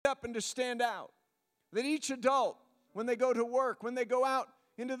up and to stand out. That each adult, when they go to work, when they go out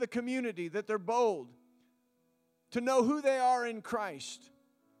into the community, that they're bold to know who they are in Christ,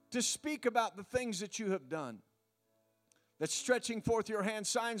 to speak about the things that you have done. That stretching forth your hand,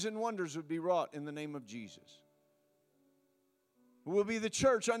 signs and wonders would be wrought in the name of Jesus. We'll be the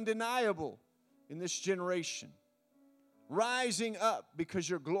church undeniable in this generation, rising up because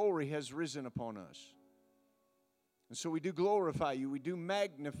your glory has risen upon us. And so we do glorify you, we do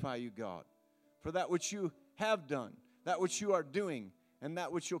magnify you, God, for that which you have done, that which you are doing, and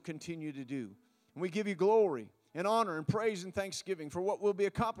that which you'll continue to do. And we give you glory and honor and praise and thanksgiving for what will be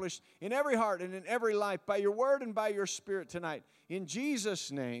accomplished in every heart and in every life by your word and by your spirit tonight. In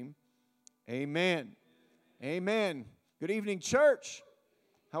Jesus' name, amen. Amen. Good evening, church.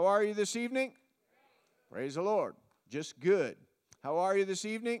 How are you this evening? Praise the Lord. Just good. How are you this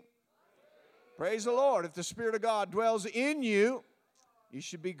evening? Praise the Lord. If the Spirit of God dwells in you, you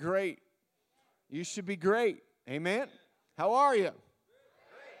should be great. You should be great. Amen. How are you?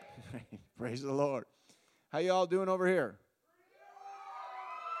 Praise the Lord. How you all doing over here?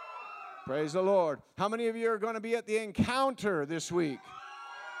 Praise the Lord. How many of you are going to be at the encounter this week?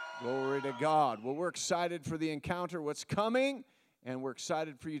 Glory to God. Well, we're excited for the encounter, what's coming, and we're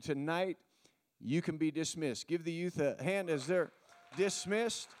excited for you tonight. You can be dismissed. Give the youth a hand as they're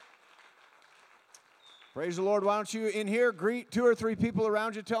dismissed. Praise the Lord. Why don't you in here greet 2 or 3 people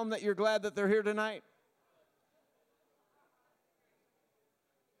around you. Tell them that you're glad that they're here tonight.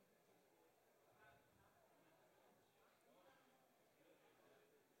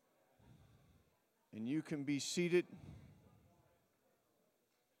 And you can be seated.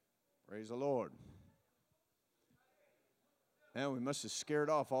 Praise the Lord. Man, we must have scared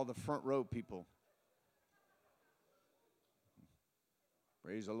off all the front row people.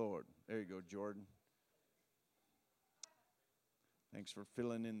 Praise the Lord. There you go, Jordan. Thanks for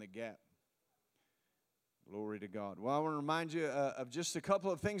filling in the gap. Glory to God. Well, I want to remind you of just a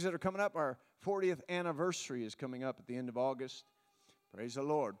couple of things that are coming up. Our 40th anniversary is coming up at the end of August. Praise the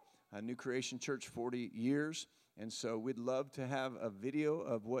Lord. New Creation Church, 40 years. And so we'd love to have a video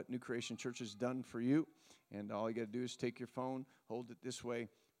of what New Creation Church has done for you. And all you got to do is take your phone, hold it this way,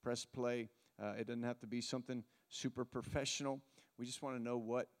 press play. It doesn't have to be something super professional. We just want to know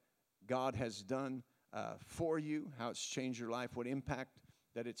what God has done for you, how it's changed your life, what impact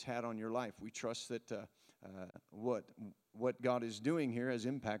that it's had on your life. We trust that what God is doing here has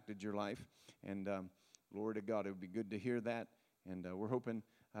impacted your life. And glory to God, it would be good to hear that. And we're hoping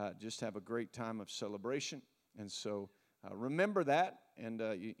just have a great time of celebration. And so remember that. And,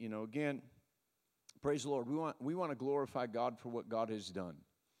 again, praise the Lord. We want to glorify God for what God has done.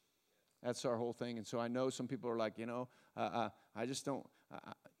 That's our whole thing. And so I know some people are like, I just don't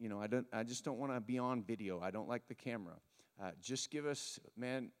want to be on video. I don't like the camera. Just give us,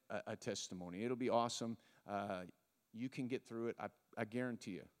 man, a testimony. It'll be awesome. You can get through it. I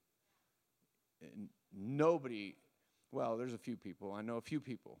guarantee you. Nobody, well, there's a few people. I know a few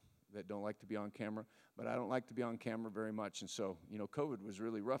people that don't like to be on camera, but I don't like to be on camera very much. And so, COVID was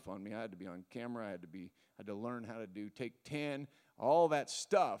really rough on me. I had to be on camera. I had to learn how to do take 10, all that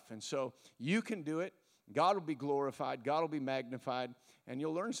stuff. And so you can do it. God will be glorified. God will be magnified. And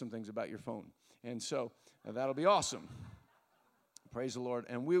you'll learn some things about your phone. And so that'll be awesome. Praise the Lord.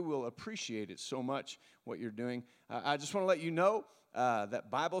 And we will appreciate it so much, what you're doing. I just want to let you know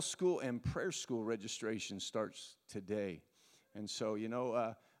that Bible school and prayer school registration starts today. And so,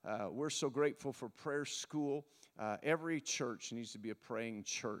 we're so grateful for prayer school. Every church needs to be a praying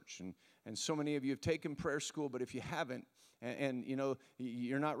church. And so many of you have taken prayer school, but if you haven't, and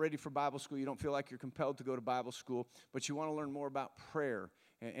you're not ready for Bible school, you don't feel like you're compelled to go to Bible school, but you want to learn more about prayer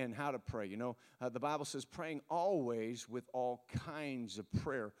and how to pray. The Bible says praying always with all kinds of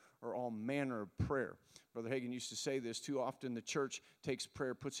prayer or all manner of prayer. Brother Hagin used to say this, too often the church takes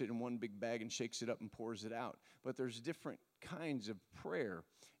prayer, puts it in one big bag and shakes it up and pours it out. But there's different kinds of prayer.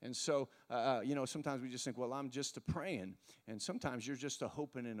 And so, sometimes we just think, well, I'm just a praying. And sometimes you're just a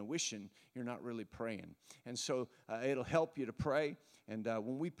hoping and a wishing. You're not really praying. And so it'll help you to pray. And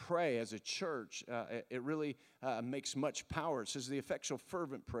when we pray as a church, it really makes much power. It says the effectual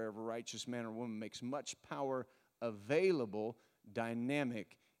fervent prayer of a righteous man or woman makes much power available,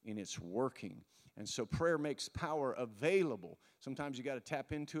 dynamic in its working. And so prayer makes power available. Sometimes you got to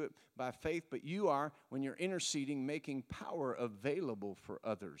tap into it by faith, but you are, when you're interceding, making power available for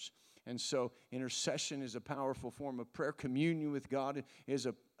others. And so intercession is a powerful form of prayer. Communion with God is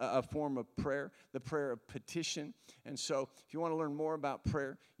a form of prayer, the prayer of petition. And so if you want to learn more about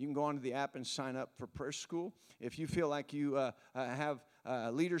prayer, you can go onto the app and sign up for prayer school. If you feel like you have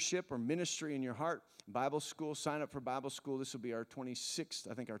leadership or ministry in your heart, Bible school, sign up for Bible school. This will be our 26th,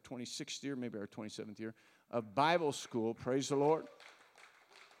 I think our 26th year, maybe our 27th year of Bible school. Praise the Lord.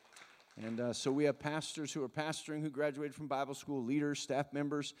 And so we have pastors who are pastoring who graduated from Bible school, leaders, staff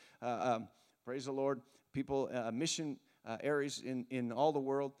members, praise the Lord, people, mission areas in all the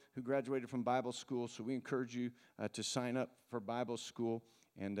world who graduated from Bible school. So we encourage you to sign up for Bible school.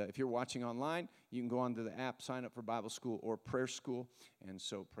 And if you're watching online, you can go onto the app, sign up for Bible school or prayer school. And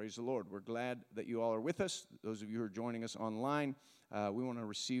so praise the Lord. We're glad that you all are with us. Those of you who are joining us online, we want to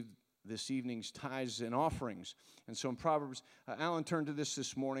receive this evening's tithes and offerings. And so in Proverbs, Alan turned to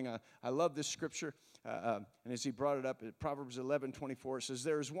this morning. I love this scripture. And as he brought it up, Proverbs 11:24, it says,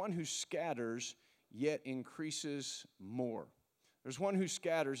 there is one who scatters, yet increases more. There's one who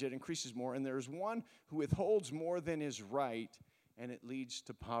scatters, yet increases more. And there's one who withholds more than is right, and it leads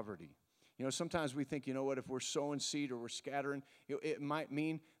to poverty. You know, sometimes we think, you know what, if we're sowing seed or we're scattering, it might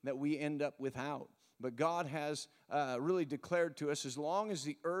mean that we end up without. But God has really declared to us, as long as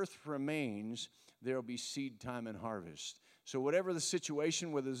the earth remains, there will be seed time and harvest. So whatever the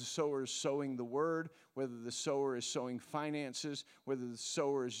situation, whether the sower is sowing the word, whether the sower is sowing finances, whether the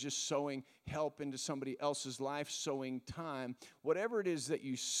sower is just sowing help into somebody else's life, sowing time, whatever it is that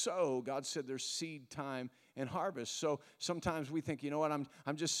you sow, God said there's seed time and harvest. So sometimes we think, you know what,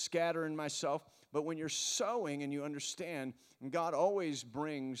 I'm just scattering myself. But when you're sowing and you understand, God always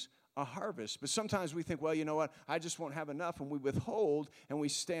brings a harvest. But sometimes we think, well, you know what, I just won't have enough, and we withhold, and we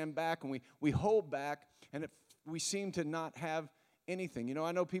stand back, and we hold back, and we seem to not have anything. You know,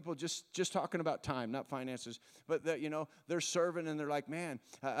 I know people just talking about time, not finances, but that, you know, they're serving, and they're like, man,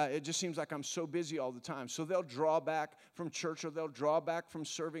 it just seems like I'm so busy all the time. So they'll draw back from church, or they'll draw back from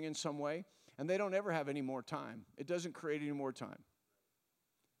serving in some way, and they don't ever have any more time. It doesn't create any more time.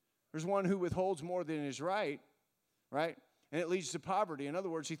 There's one who withholds more than is right? And it leads to poverty. In other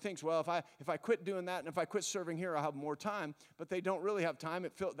words, he thinks, well, if I quit doing that and if I quit serving here, I'll have more time. But they don't really have time.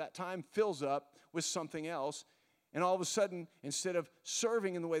 That time fills up with something else. And all of a sudden, instead of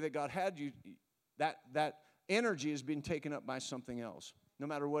serving in the way that God had you, that energy has been taken up by something else, no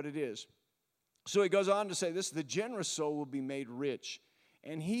matter what it is. So he goes on to say this, the generous soul will be made rich,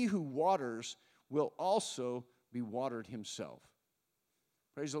 and he who waters will also be watered himself.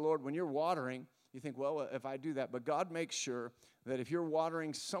 Praise the Lord. When you're watering, you think, well, if I do that. But God makes sure that if you're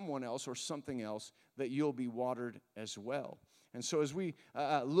watering someone else or something else, that you'll be watered as well. And so as we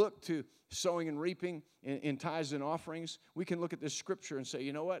look to sowing and reaping in tithes and offerings, we can look at this scripture and say,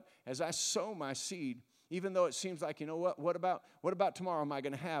 you know what? As I sow my seed, even though it seems like, you know what about tomorrow am I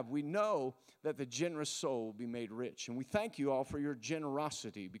going to have? We know that the generous soul will be made rich. And we thank you all for your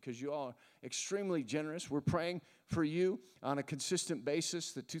generosity, because you all are extremely generous. We're praying for you on a consistent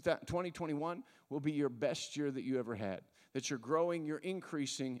basis that 2021 will be your best year that you ever had, that you're growing, you're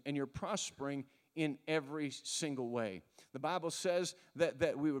increasing, and you're prospering in every single way. The Bible says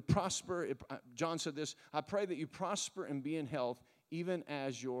that we would prosper. John said this, I pray that you prosper and be in health, even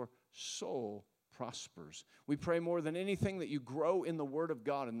as your soul prospers. We pray more than anything that you grow in the Word of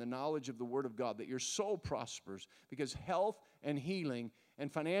God and the knowledge of the Word of God, that your soul prospers, because health and healing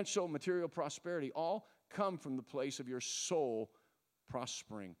and financial, material prosperity all come from the place of your soul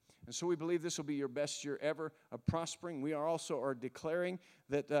prospering. And so we believe this will be your best year ever of prospering. We are declaring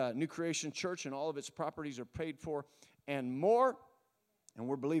that New Creation Church and all of its properties are paid for and more. And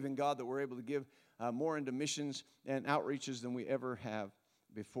we're believing, God, that we're able to give more into missions and outreaches than we ever have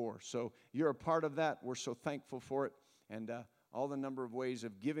before. So you're a part of that. We're so thankful for it. And all the number of ways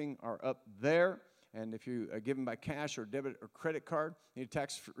of giving are up there. And if you are giving by cash or debit or credit card, need a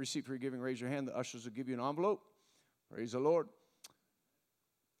tax receipt for your giving, raise your hand. The ushers will give you an envelope. Praise the Lord.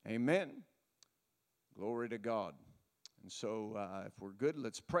 Amen. Glory to God. And so if we're good,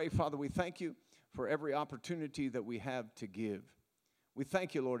 let's pray. Father, we thank you for every opportunity that we have to give. We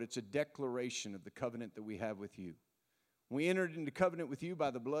thank you, Lord. It's a declaration of the covenant that we have with you. We entered into covenant with you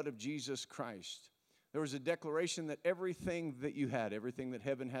by the blood of Jesus Christ. There was a declaration that everything that you had, everything that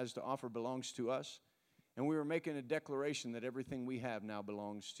heaven has to offer belongs to us. And we were making a declaration that everything we have now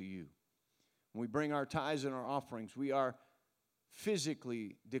belongs to you. When we bring our tithes and our offerings, we are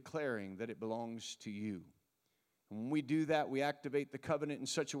physically declaring that it belongs to you. And when we do that, we activate the covenant in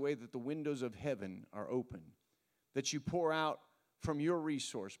such a way that the windows of heaven are open, that you pour out from your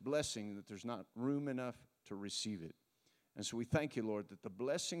resource blessing that there's not room enough to receive it. And so we thank you, Lord, that the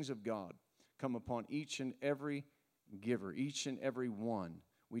blessings of God come upon each and every giver, each and every one.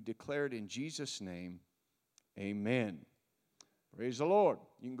 We declare it in Jesus' name. Amen. Praise the Lord.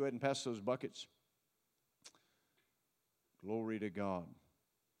 You can go ahead and pass those buckets. Glory to God.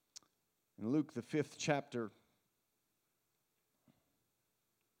 In Luke, the 5th chapter,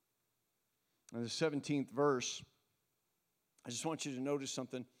 in the 17th verse, I just want you to notice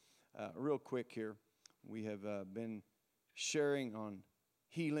something real quick here. We have been sharing on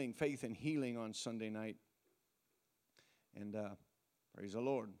healing, faith and healing on Sunday night. And praise the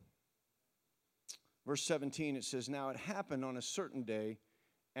Lord. Verse 17, it says, "Now it happened on a certain day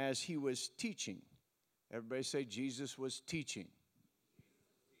as he was teaching." Everybody say, Jesus was teaching.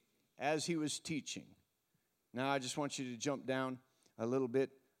 As he was teaching. Now I just want you to jump down a little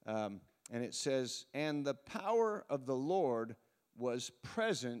bit. And it says, "And the power of the Lord was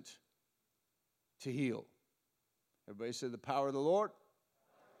present to heal." Everybody say, the power of the Lord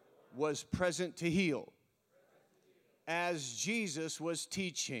was present to heal. As Jesus was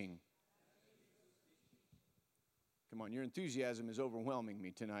teaching. Come on, your enthusiasm is overwhelming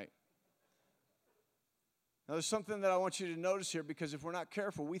me tonight. Now, there's something that I want you to notice here, because if we're not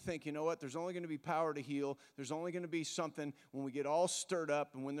careful, we think, you know what, there's only going to be power to heal. There's only going to be something when we get all stirred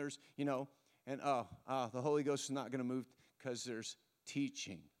up and when there's, and the Holy Ghost is not going to move because there's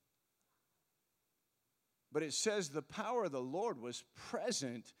teaching. But it says the power of the Lord was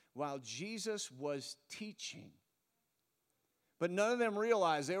present while Jesus was teaching. But none of them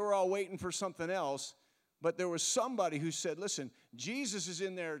realized. They were all waiting for something else. But there was somebody who said, listen, Jesus is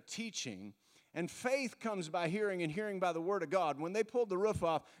in there teaching, and faith comes by hearing, and hearing by the word of God. When they pulled the roof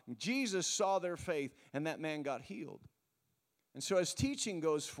off, Jesus saw their faith, and that man got healed. And so as teaching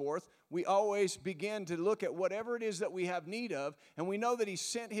goes forth, we always begin to look at whatever it is that we have need of, and we know that he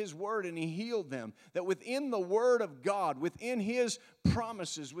sent his word and he healed them. That within the word of God, within his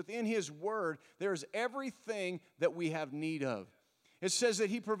promises, within his word, there's everything that we have need of. It says that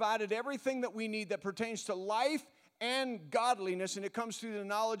he provided everything that we need that pertains to life and godliness, and it comes through the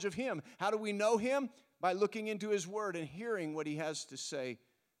knowledge of him. How do we know him? By looking into his word and hearing what he has to say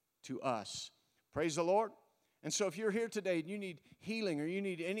to us. Praise the Lord. And so if you're here today and you need healing or you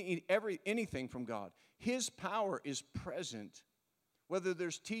need anything from God, his power is present. Whether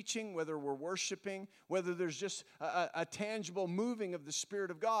there's teaching, whether we're worshiping, whether there's just a tangible moving of the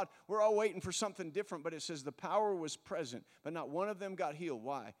Spirit of God, we're all waiting for something different. But it says the power was present, but not one of them got healed.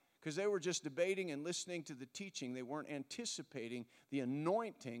 Why? Because they were just debating and listening to the teaching. They weren't anticipating the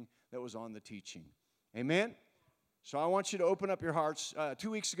anointing that was on the teaching. Amen? So I want you to open up your hearts.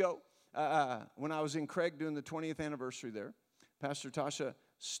 2 weeks ago, when I was in Craig doing the 20th anniversary there, Pastor Tasha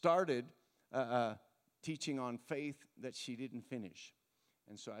started teaching on faith that she didn't finish.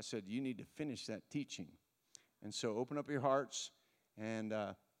 And so I said, you need to finish that teaching. And so open up your hearts and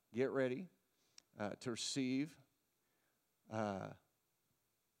get ready to receive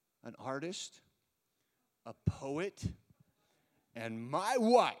an artist, a poet, and my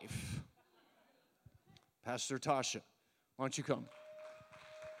wife, Pastor Tasha. Why don't you come?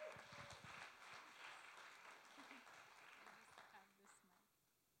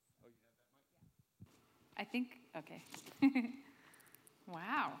 I think, okay.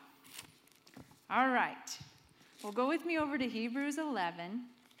 Wow. All right. Well, go with me over to Hebrews 11,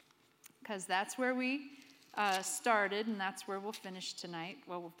 because that's where we started, and that's where we'll finish tonight.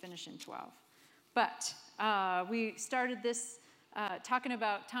 Well, we'll finish in 12. But we started this talking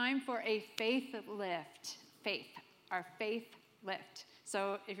about time for a faith lift. Faith, our faith lift.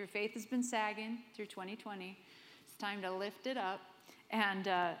 So if your faith has been sagging through 2020, it's time to lift it up.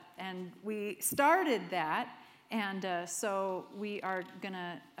 And we started that, and so we are going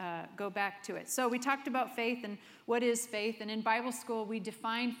to go back to it. So we talked about faith and what is faith, and in Bible school we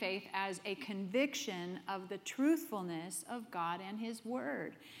define faith as a conviction of the truthfulness of God and his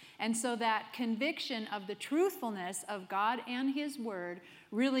word. And so that conviction of the truthfulness of God and his word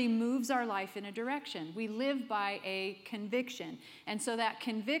really moves our life in a direction. We live by a conviction. And so that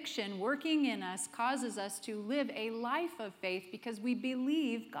conviction working in us causes us to live a life of faith because we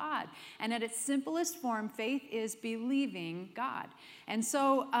believe God. And at its simplest form, faith is believing God. And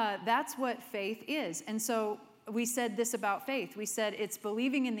so that's what faith is. And so we said this about faith. We said it's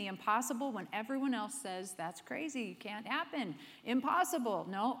believing in the impossible when everyone else says, that's crazy, can't happen, impossible.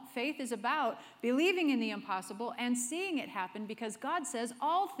 No, faith is about believing in the impossible and seeing it happen because God says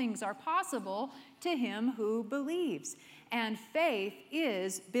all things are possible to him who believes. And faith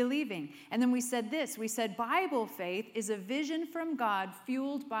is believing. And then we said this. We said Bible faith is a vision from God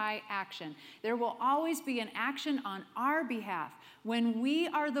fueled by action. There will always be an action on our behalf. When we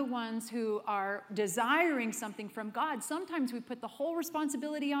are the ones who are desiring something from God, sometimes we put the whole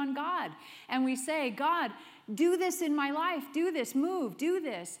responsibility on God. And we say, God, do this in my life. Do this. Move. Do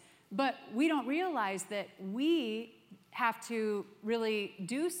this. But we don't realize that we have to really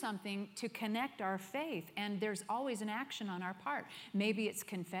do something to connect our faith. And there's always an action on our part. Maybe it's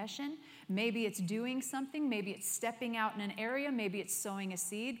confession. Maybe it's doing something. Maybe it's stepping out in an area. Maybe it's sowing a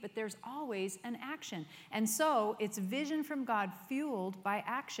seed. But there's always an action. And so it's vision from God fueled by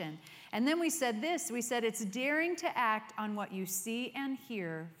action. And then we said this. We said it's daring to act on what you see and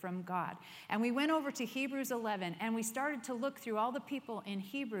hear from God. And we went over to Hebrews 11. And we started to look through all the people in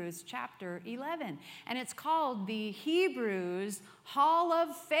Hebrews chapter 11. And it's called the Hebrews Hall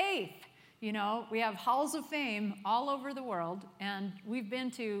of Faith. You know, we have halls of fame all over the world, and we've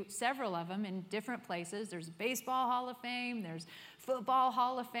been to several of them in different places. There's Baseball Hall of Fame, there's Football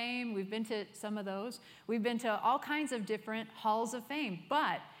Hall of Fame. We've been to some of those. We've been to all kinds of different halls of fame.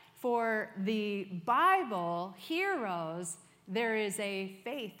 But for the Bible heroes, there is a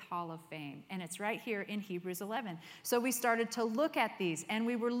faith hall of fame, and it's right here in Hebrews 11. So we started to look at these, and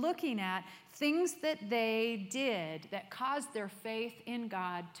we were looking at things that they did that caused their faith in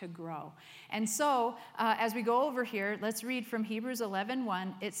God to grow. And so as we go over here, let's read from Hebrews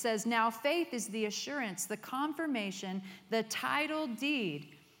 11:1. It says, now faith is the assurance, the confirmation, the title deed.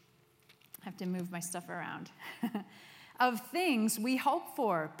 I have to move my stuff around. Of things we hope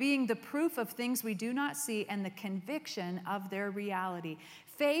for, being the proof of things we do not see and the conviction of their reality.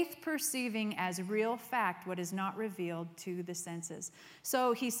 Faith perceiving as real fact what is not revealed to the senses.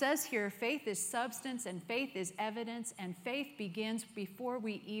 So he says here, faith is substance and faith is evidence, and faith begins before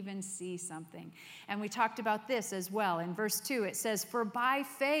we even see something. And we talked about this as well. In verse 2, it says, for by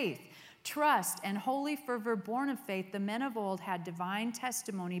faith, trust and holy fervor born of faith, the men of old had divine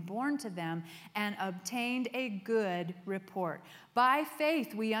testimony born to them and obtained a good report. By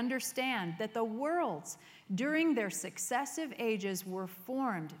faith, we understand that the worlds during their successive ages were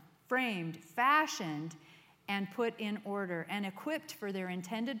formed, framed, fashioned, and put in order and equipped for their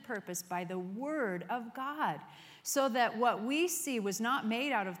intended purpose by the word of God, so that what we see was not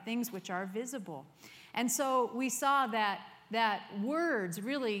made out of things which are visible. And so we saw that words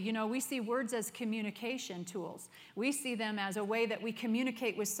really, you know, we see words as communication tools. We see them as a way that we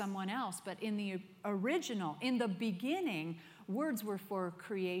communicate with someone else. But in the original, in the beginning, words were for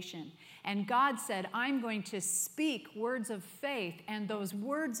creation. And God said, I'm going to speak words of faith, and those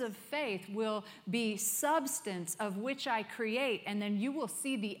words of faith will be substance of which I create, and then you will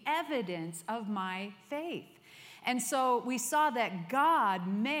see the evidence of my faith. And so we saw that God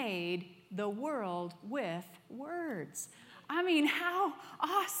made the world with words. I mean, how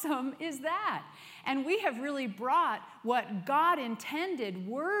awesome is that? And we have really brought what God intended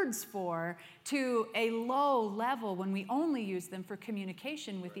words for to a low level when we only use them for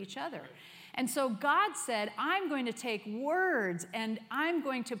communication with each other. And so God said, I'm going to take words and I'm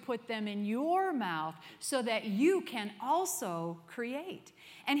going to put them in your mouth so that you can also create.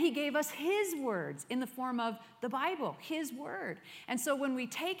 And he gave us his words in the form of the Bible, his word. And so when we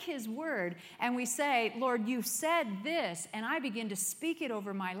take his word and we say, Lord, you said this, and I begin to speak it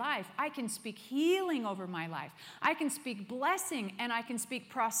over my life, I can speak healing over my life. I can speak blessing, and I can speak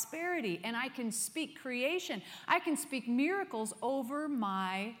prosperity, and I can speak creation. I can speak miracles over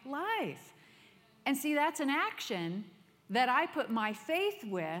my life. And see, that's an action that I put my faith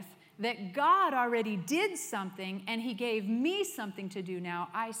with, that God already did something and he gave me something to do now.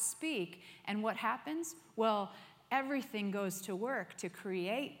 I speak, and what happens? Well, everything goes to work to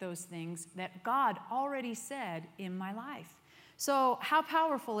create those things that God already said in my life. So how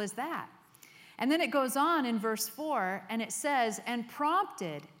powerful is that? And then it goes on in verse 4, and it says, and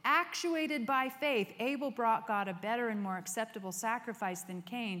prompted, actuated by faith, Abel brought God a better and more acceptable sacrifice than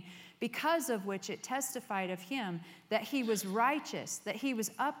Cain, because of which it testified of him that he was righteous, that he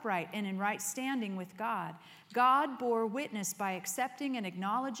was upright and in right standing with God. God bore witness by accepting and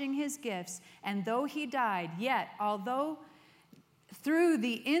acknowledging his gifts, and though he died, yet, although through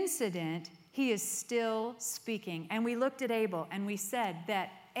the incident, he is still speaking. And we looked at Abel, and we said that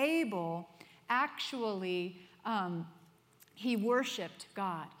Abel actually, he worshiped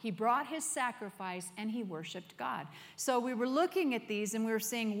God. He brought his sacrifice and he worshiped God. So we were looking at these and we were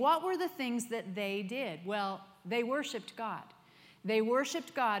saying, what were the things that they did? Well, they worshiped God. They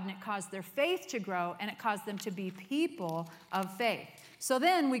worshiped God, and it caused their faith to grow, and it caused them to be people of faith. So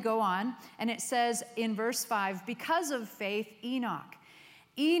then we go on, and it says in verse 5, because of faith, Enoch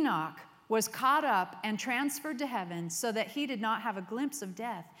was caught up and transferred to heaven so that he did not have a glimpse of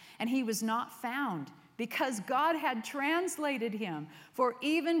death, and he was not found because God had translated him. For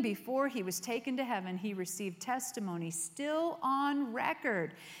even before he was taken to heaven, he received testimony still on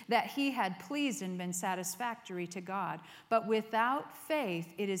record that he had pleased and been satisfactory to God. But without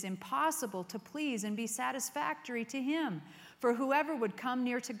faith, it is impossible to please and be satisfactory to him. For whoever would come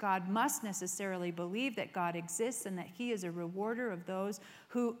near to God must necessarily believe that God exists and that he is a rewarder of those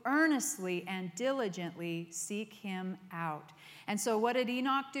who earnestly and diligently seek him out. And so what did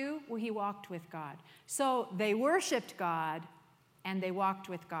Enoch do? Well, he walked with God. So they worshiped God and they walked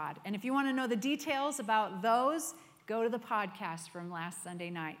with God. And if you want to know the details about those, go to the podcast from last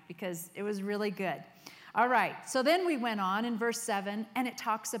Sunday night because it was really good. All right, so then we went on in verse 7, and it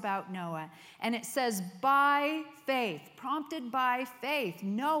talks about Noah. And it says, by faith, prompted by faith,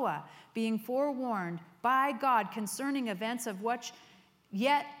 Noah, being forewarned by God concerning events of which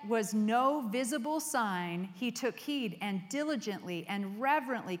yet was no visible sign, he took heed and diligently and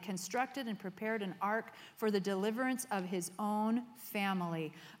reverently constructed and prepared an ark for the deliverance of his own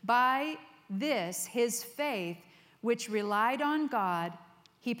family. By this, his faith, which relied on God,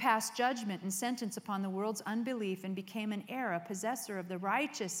 he passed judgment and sentence upon the world's unbelief and became an heir, a possessor of the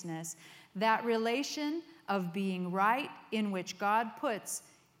righteousness, that relation of being right in which God puts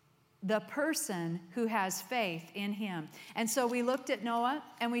the person who has faith in him. And so we looked at Noah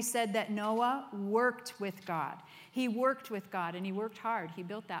and we said that Noah worked with God. He worked with God and he worked hard. He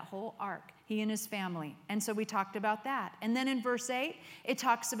built that whole ark, he and his family. And so we talked about that. And then in verse 8, it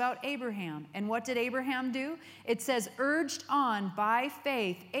talks about Abraham. And what did Abraham do? It says, urged on by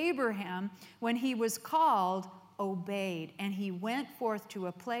faith, Abraham, when he was called, obeyed, and he went forth to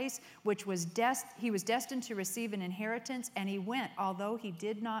a place which was he was destined to receive an inheritance, and he went, although he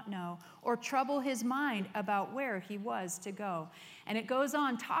did not know or trouble his mind about where he was to go. And it goes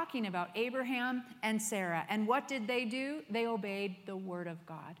on talking about Abraham and Sarah. And what did they do? They obeyed the word of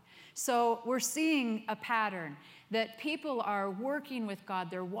God. So we're seeing a pattern that people are working with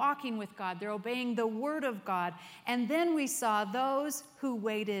God, they're walking with God, they're obeying the word of God. And then we saw those who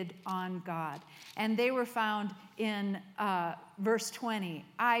waited on God. And they were found in verse 20,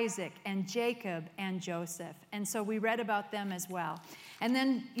 Isaac and Jacob and Joseph. And so we read about them as well. And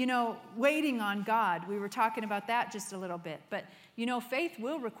then, waiting on God, we were talking about that just a little bit. But, faith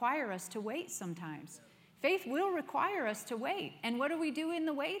will require us to wait sometimes. Faith will require us to wait. And what do we do in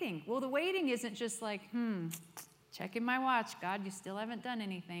the waiting? Well, the waiting isn't just like, checking my watch. God, you still haven't done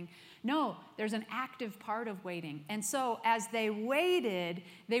anything. No, there's an active part of waiting. And so as they waited,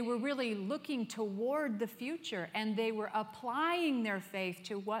 they were really looking toward the future, and they were applying their faith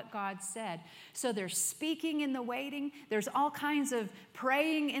to what God said. So there's speaking in the waiting. There's all kinds of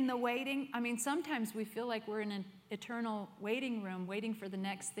praying in the waiting. I mean, sometimes we feel like we're in an eternal waiting room waiting for the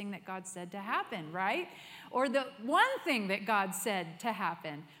next thing that God said to happen, right? Or the one thing that God said to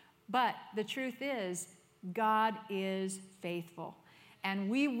happen. But the truth is, God is faithful.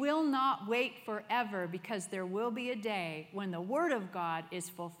 And we will not wait forever, because there will be a day when the word of God is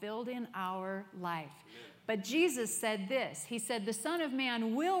fulfilled in our life. But Jesus said this. He said, the Son of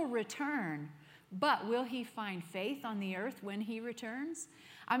Man will return, but will he find faith on the earth when he returns?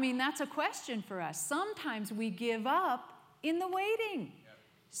 I mean, that's a question for us. Sometimes we give up in the waiting.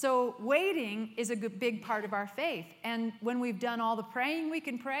 So waiting is a big part of our faith. And when we've done all the praying we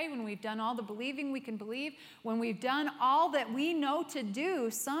can pray, when we've done all the believing we can believe, when we've done all that we know to do,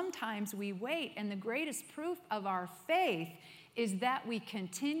 sometimes we wait. And the greatest proof of our faith is that we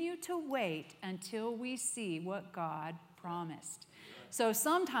continue to wait until we see what God promised. So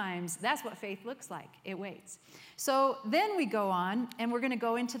sometimes that's what faith looks like. It waits. So then we go on, and we're going to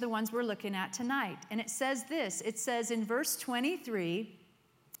go into the ones we're looking at tonight. And it says this. It says in verse 23,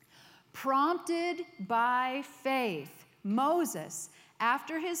 prompted by faith, Moses,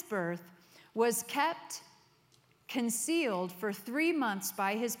 after his birth, was kept concealed for 3 months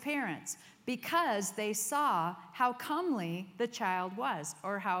by his parents, because they saw how comely the child was,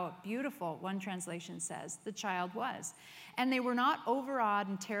 or how beautiful, one translation says, the child was. And they were not overawed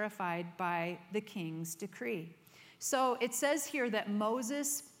and terrified by the king's decree. So it says here that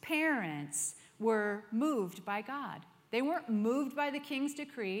Moses' parents were moved by God. They weren't moved by the king's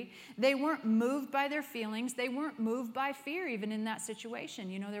decree. They weren't moved by their feelings. They weren't moved by fear, even in that situation.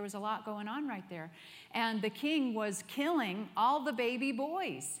 There was a lot going on right there. And the king was killing all the baby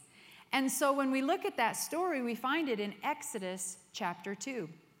boys. And so when we look at that story, we find it in Exodus chapter 2.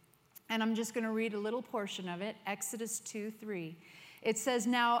 And I'm just going to read a little portion of it, Exodus 2:3. It says,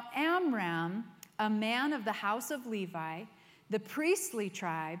 now Amram, a man of the house of Levi, the priestly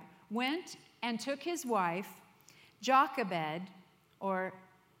tribe, went and took his wife, Jochebed, or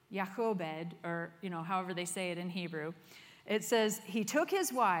Jochebed, or, however they say it in Hebrew. It says, he took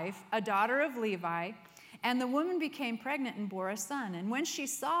his wife, a daughter of Levi, and the woman became pregnant and bore a son. And when she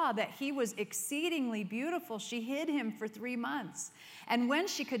saw that he was exceedingly beautiful, she hid him for 3 months. And when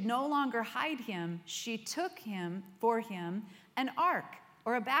she could no longer hide him, she took for him an ark,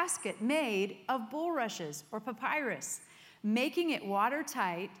 or a basket made of bulrushes or papyrus. making it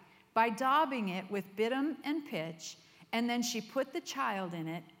watertight by daubing it with bitumen and pitch, and then she put the child in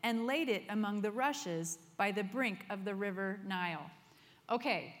it and laid it among the rushes by the brink of the river Nile.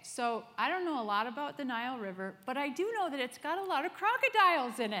 Okay, so I don't know a lot about the Nile River, but I do know that it's got a lot of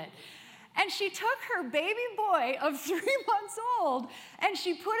crocodiles in it. And she took her baby boy of 3 months old, and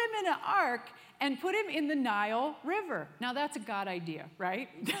she put him in an ark and put him in the Nile River. Now, that's a God idea, right?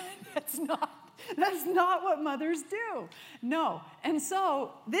 That's not what mothers do. No. And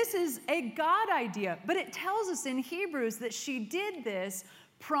so this is a God idea, but it tells us in Hebrews that she did this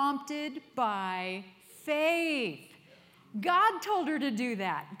prompted by faith. God told her to do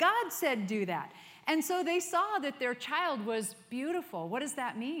that. God said do that. And so they saw that their child was beautiful. What does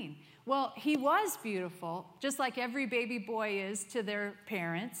that mean? Well, he was beautiful, just like every baby boy is to their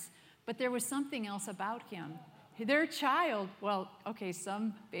parents, but there was something else about him. Their child, well, okay,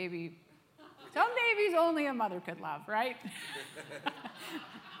 some babies only a mother could love, right?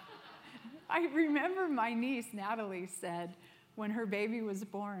 I remember my niece, Natalie, said when her baby was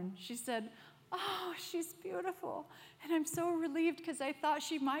born, she said, "Oh, she's beautiful. And I'm so relieved because I thought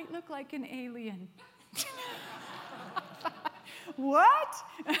she might look like an alien." What?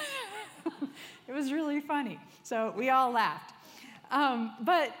 It was really funny. So we all laughed.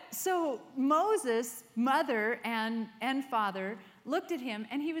 But so Moses' mother and father looked at him,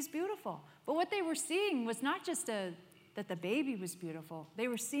 and he was beautiful. But what they were seeing was not just that the baby was beautiful. They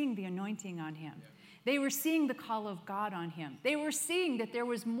were seeing the anointing on him. Yeah. They were seeing the call of God on him. They were seeing that there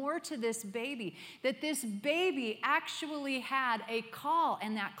was more to this baby, that this baby actually had a call,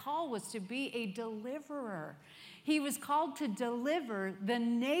 and that call was to be a deliverer. He was called to deliver the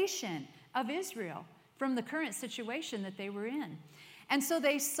nation of Israel from the current situation that they were in. And so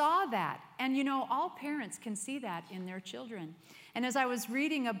they saw that. And you know, all parents can see that in their children. And as I was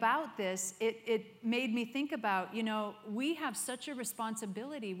reading about this, it made me think about, you know, we have such a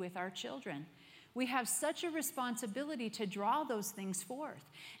responsibility with our children. We have such a responsibility to draw those things forth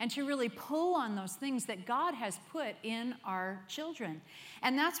and to really pull on those things that God has put in our children.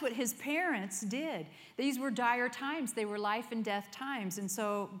 And that's what his parents did. These were dire times. They were life and death times. And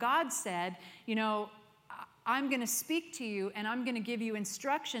so God said, you know, I'm going to speak to you, and I'm going to give you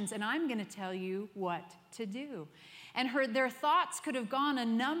instructions, and I'm going to tell you what to do. And their thoughts could have gone a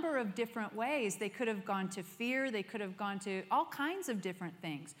number of different ways. They could have gone to fear. They could have gone to all kinds of different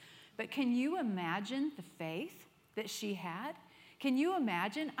things. But can you imagine the faith that she had? Can you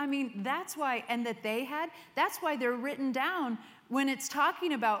imagine? I mean, that's why, and that they had, that's why they're written down when it's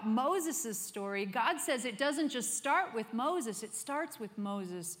talking about Moses' story. God says it doesn't just start with Moses, it starts with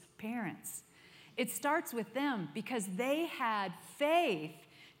Moses' parents. It starts with them because they had faith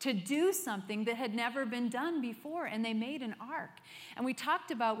to do something that had never been done before, and they made an ark. And we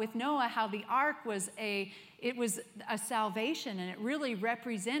talked about with Noah how the ark was a salvation, and it really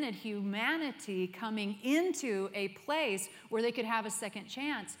represented humanity coming into a place where they could have a second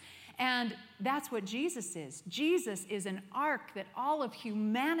chance. And that's what Jesus is. Jesus is an ark that all of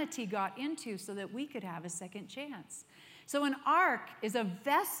humanity got into so that we could have a second chance. So an ark is a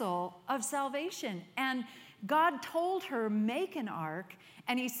vessel of salvation. And God told her, make an ark.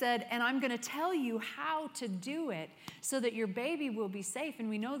 And he said, and I'm going to tell you how to do it so that your baby will be safe. And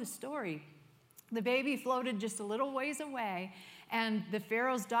we know the story. The baby floated just a little ways away, and the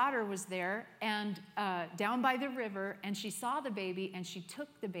Pharaoh's daughter was there and down by the river, and she saw the baby, and she took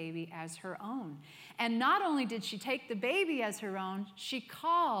the baby as her own. And not only did she take the baby as her own, she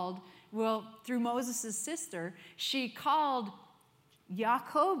called, well, through Moses' sister, she called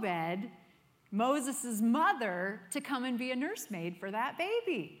Jochebed, Moses' mother, to come and be a nursemaid for that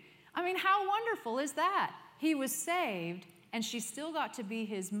baby. I mean, how wonderful is that? He was saved, and she still got to be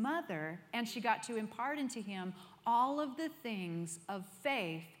his mother, and she got to impart into him all of the things of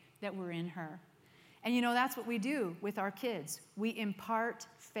faith that were in her. And you know, that's what we do with our kids. We impart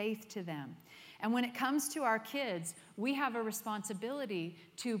faith to them. And when it comes to our kids, we have a responsibility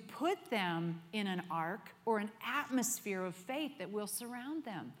to put them in an ark or an atmosphere of faith that will surround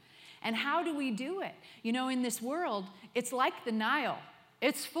them. And how do we do it? You know, in this world, it's like the Nile.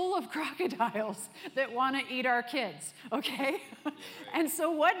 It's full of crocodiles that want to eat our kids, okay? And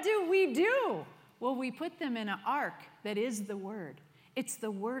so what do? Well, we put them in an ark that is the Word. It's the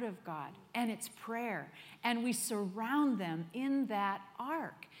Word of God, and it's prayer. And we surround them in that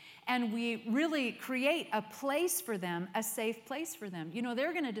ark. And we really create a place for them, a safe place for them. You know,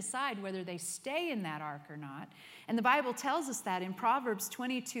 they're going to decide whether they stay in that ark or not. And the Bible tells us that in Proverbs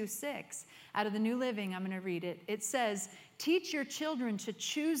 22:6. Out of the New Living, I'm going to read it. It says, teach your children to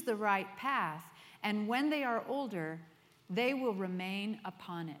choose the right path, and when they are older, they will remain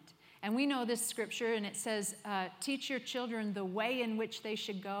upon it. And we know this scripture, and it says, teach your children the way in which they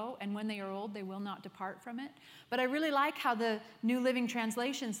should go, and when they are old, they will not depart from it. But I really like how the New Living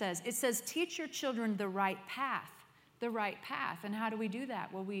Translation says. It says, teach your children the right path, the right path. And how do we do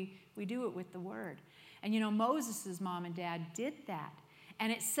that? Well, we do it with the Word. And you know, Moses' mom and dad did that.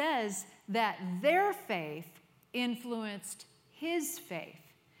 And it says that their faith influenced his faith.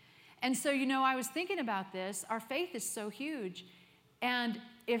 And so, you know, I was thinking about this. Our faith is so huge. And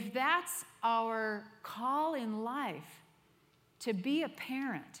if that's our call in life, to be a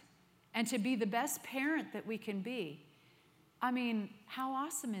parent and to be the best parent that we can be, I mean, how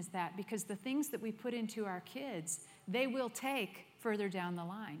awesome is that? Because the things that we put into our kids, they will take further down the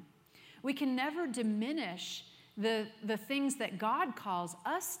line. We can never diminish the things that God calls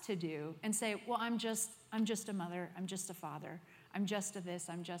us to do and say, well, I'm just a mother, I'm just a father, I'm just a this,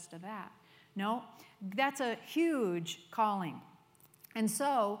 I'm just a that. No, that's a huge calling. And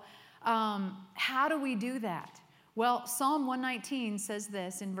so, how do we do that? Well, Psalm 119 says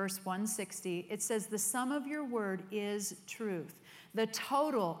this in verse 160. It says, the sum of your word is truth, the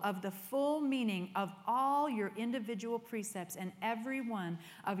total of the full meaning of all your individual precepts and every one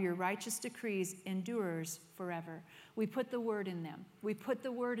of your righteous decrees endures forever. We put the word in them. We put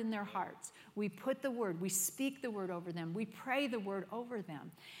the word in their hearts. We put the word. We speak the word over them. We pray the word over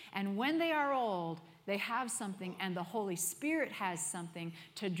them. And when they are old, they have something, and the Holy Spirit has something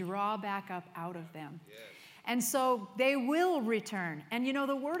to draw back up out of them. Yes. And so they will return. And you know,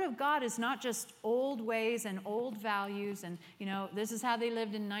 the Word of God is not just old ways and old values and, you know, this is how they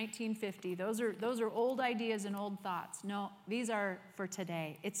lived in 1950. Those are old ideas and old thoughts. No, these are for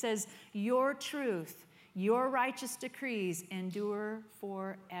today. It says, your truth, your righteous decrees endure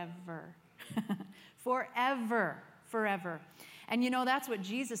forever. Forever, forever. And you know, that's what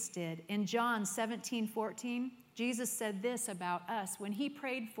Jesus did. In John 17:14, Jesus said this about us. When he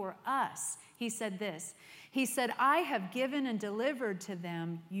prayed for us, he said this. He said, I have given and delivered to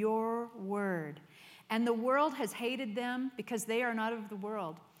them your word. And the world has hated them because they are not of the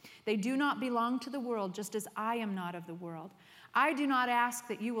world. They do not belong to the world, just as I am not of the world. I do not ask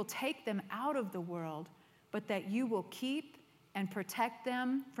that you will take them out of the world, but that you will keep and protect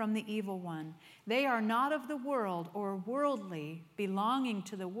them from the evil one. They are not of the world or worldly, belonging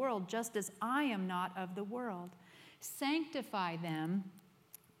to the world, just as I am not of the world. Sanctify them,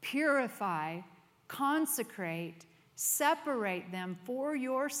 purify, consecrate, separate them for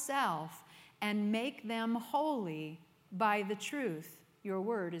yourself, and make them holy by the truth. Your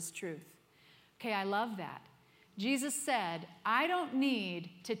word is truth. Okay, I love that. Jesus said, I don't need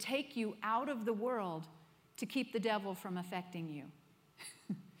to take you out of the world to keep the devil from affecting you.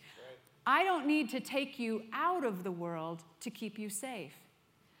 I don't need to take you out of the world to keep you safe.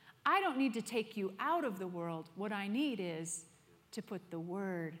 I don't need to take you out of the world. What I need is to put the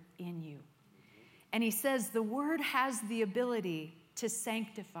word in you. And he says the word has the ability to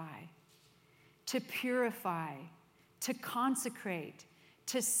sanctify, to purify, to consecrate,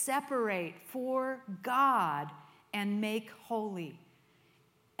 to separate for God and make holy.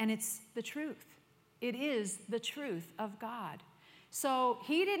 And it's the truth. It is the truth of God. So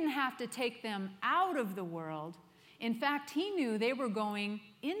he didn't have to take them out of the world. In fact, he knew they were going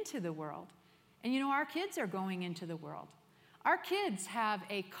into the world. And you know, our kids are going into the world. Our kids have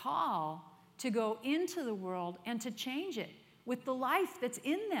a call to go into the world and to change it with the life that's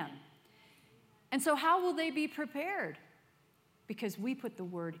in them. And so how will they be prepared? Because we put the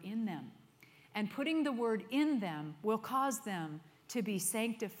word in them. And putting the word in them will cause them to be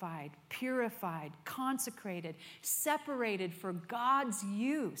sanctified, purified, consecrated, separated for God's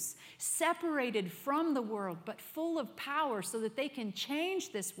use, separated from the world, but full of power so that they can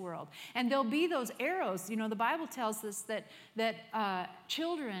change this world. And there'll be those arrows. You know, the Bible tells us that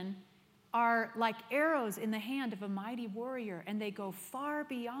children are like arrows in the hand of a mighty warrior, and they go far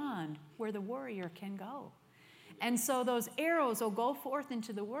beyond where the warrior can go. And so those arrows will go forth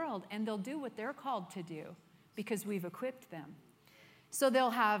into the world, and they'll do what they're called to do because we've equipped them. So they'll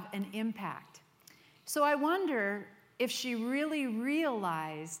have an impact. So I wonder if she really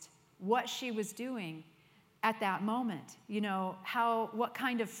realized what she was doing at that moment. You know, what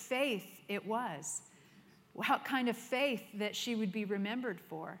kind of faith it was. What kind of faith that she would be remembered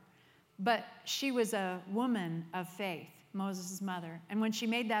for. But she was a woman of faith, Moses' mother. And when she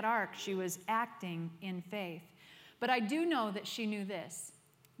made that ark, she was acting in faith. But I do know that she knew this.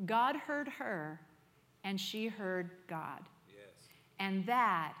 God heard her, and she heard God. And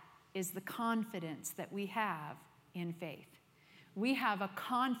that is the confidence that we have in faith. we have a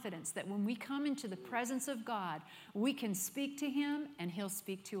confidence that when we come into the presence of God, we can speak to him and he'll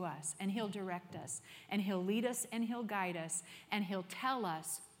speak to us and he'll direct us and he'll lead us and he'll guide us and he'll tell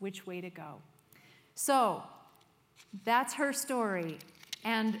us which way to go. So that's her story.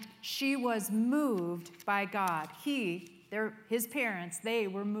 And she was moved by God. His parents, they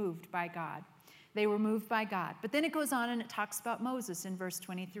were moved by God. They were moved by God. But then it goes on and it talks about Moses in verse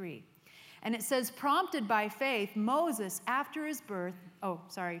 23. And it says, prompted by faith, Moses, after his birth,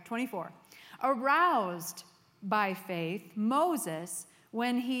 24. Aroused by faith, Moses,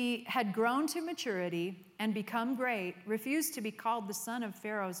 when he had grown to maturity and become great, refused to be called the son of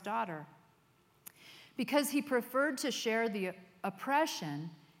Pharaoh's daughter, because he preferred to share the oppression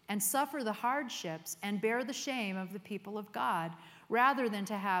and suffer the hardships and bear the shame of the people of God, rather than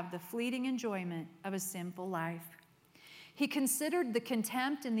to have the fleeting enjoyment of a sinful life. He considered the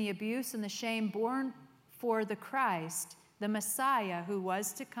contempt and the abuse and the shame borne for the Christ, the Messiah who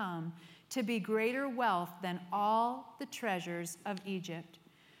was to come, to be greater wealth than all the treasures of Egypt.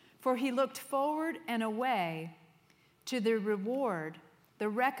 For he looked forward and away to the reward, the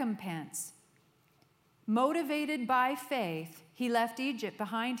recompense. Motivated by faith, he left Egypt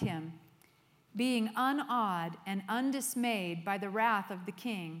behind him, being unawed and undismayed by the wrath of the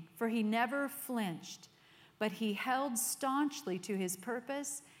king, for he never flinched, but he held staunchly to his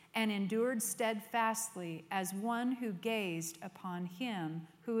purpose and endured steadfastly as one who gazed upon him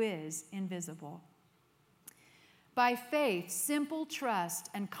who is invisible. By faith, simple trust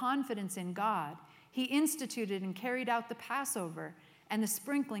and confidence in God, he instituted and carried out the Passover and the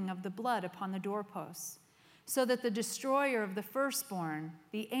sprinkling of the blood upon the doorposts, so that the destroyer of the firstborn,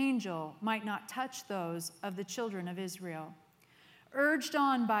 the angel, might not touch those of the children of Israel. Urged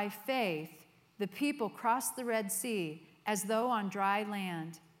on by faith, the people crossed the Red Sea as though on dry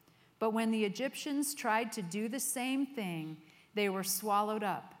land. But when the Egyptians tried to do the same thing, they were swallowed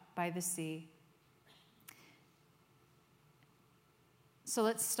up by the sea. So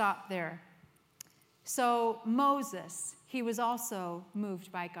let's stop there. So Moses, he was also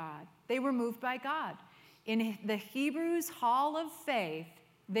moved by God. They were moved by God. In the Hebrews' hall of faith,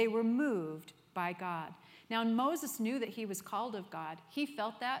 they were moved by God. Now, Moses knew that he was called of God. He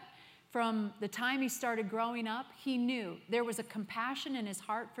felt that from the time he started growing up. He knew there was a compassion in his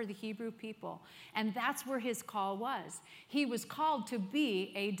heart for the Hebrew people, and that's where his call was. He was called to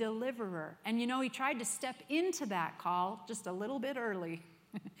be a deliverer. And you know, he tried to step into that call just a little bit early.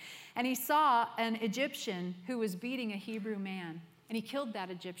 And he saw an Egyptian who was beating a Hebrew man, and he killed that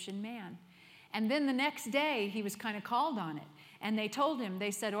Egyptian man. And then the next day, he was kind of called on it. And they told him,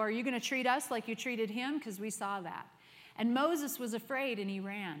 they said, "Oh, are you going to treat us like you treated him? Because we saw that." And Moses was afraid, and he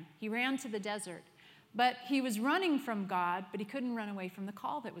ran. He ran to the desert. But he was running from God, but he couldn't run away from the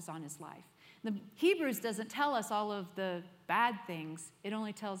call that was on his life. The Hebrews doesn't tell us all of the bad things. It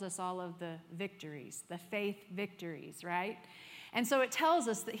only tells us all of the victories, the faith victories, right? And so it tells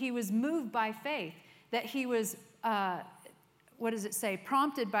us that he was moved by faith, that he was,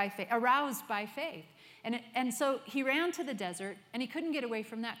 prompted by faith, aroused by faith. And so he ran to the desert, and he couldn't get away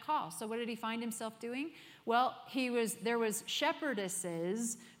from that call. So what did he find himself doing? Well, there was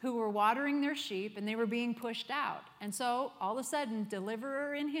shepherdesses who were watering their sheep, and they were being pushed out. And so all of a sudden,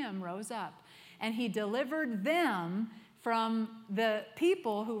 deliverer in him rose up, and he delivered them from the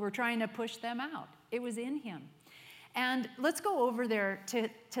people who were trying to push them out. It was in him. And let's go over there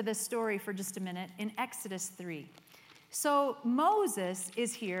to this story for just a minute in Exodus 3. So Moses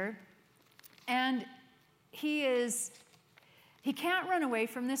is here, and he can't run away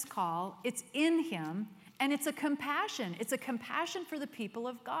from this call. It's in him, and it's a compassion. It's a compassion for the people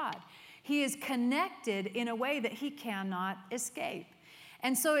of God. He is connected in a way that he cannot escape.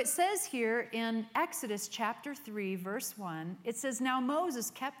 And so it says here in Exodus chapter 3, verse 1, it says, "Now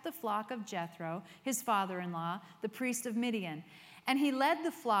Moses kept the flock of Jethro, his father-in-law, the priest of Midian. And he led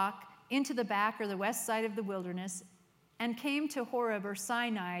the flock into the back or the west side of the wilderness and came to Horeb or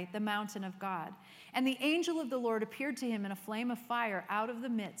Sinai, the mountain of God. And the angel of the Lord appeared to him in a flame of fire out of the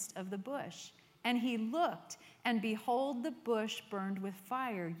midst of the bush. And he looked, and behold, the bush burned with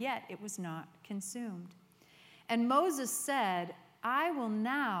fire, yet it was not consumed. And Moses said, I will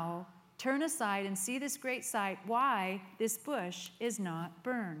now turn aside and see this great sight, why this bush is not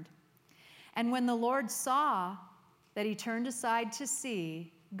burned. And when the Lord saw that he turned aside to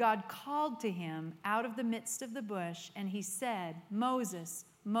see, God called to him out of the midst of the bush, and he said, Moses,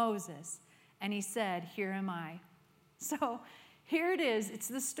 Moses. And he said, Here am I." So here it is. It's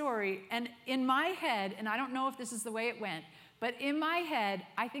the story. And in my head, and I don't know if this is the way it went, but in my head,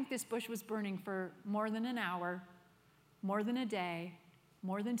 I think this bush was burning for more than an hour, more than a day,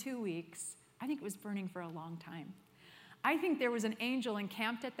 more than 2 weeks. I think it was burning for a long time. I think there was an angel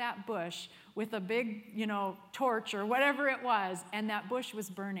encamped at that bush with a big, torch or whatever it was, and that bush was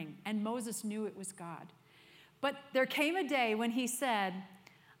burning, and Moses knew it was God. But there came a day when he said,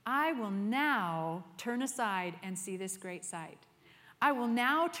 I will now turn aside and see this great sight. I will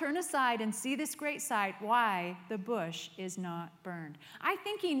now turn aside and see this great sight, why the bush is not burned. I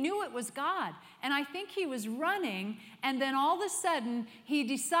think he knew it was God, and I think he was running, and then all of a sudden he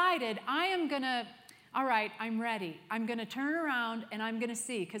decided, all right, I'm ready. I'm going to turn around and I'm going to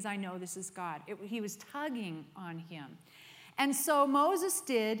see, because I know this is God. He was tugging on him. And so Moses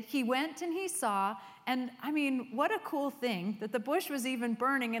did. He went and he saw, and I mean, what a cool thing that the bush was even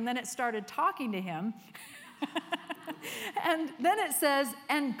burning, and then it started talking to him. And then it says,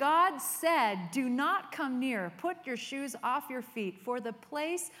 and God said, do not come near. Put your shoes off your feet, for the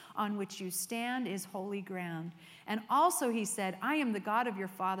place on which you stand is holy ground. And also he said, I am the God of your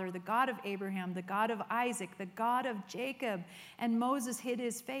father, the God of Abraham, the God of Isaac, the God of Jacob. And Moses hid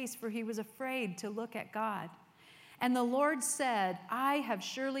his face, for he was afraid to look at God. And the Lord said, I have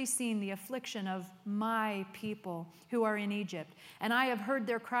surely seen the affliction of my people who are in Egypt, and I have heard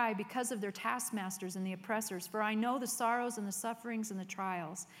their cry because of their taskmasters and the oppressors, for I know the sorrows and the sufferings and the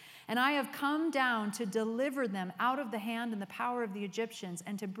trials. And I have come down to deliver them out of the hand and the power of the Egyptians,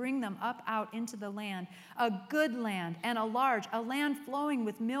 and to bring them up out into the land, a good land and a large, a land flowing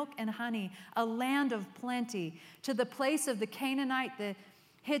with milk and honey, a land of plenty, to the place of the Canaanite, the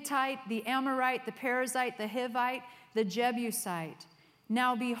Hittite, the Amorite, the Perizzite, the Hivite, the Jebusite.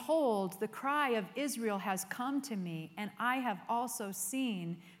 Now behold, the cry of Israel has come to me, and I have also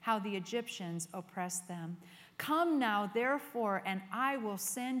seen how the Egyptians oppress them. Come now, therefore, and I will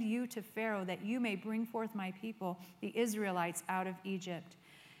send you to Pharaoh, that you may bring forth my people, the Israelites, out of Egypt.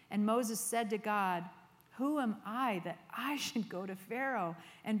 And Moses said to God, who am I that I should go to Pharaoh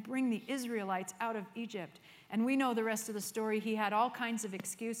and bring the Israelites out of Egypt? And we know the rest of the story. He had all kinds of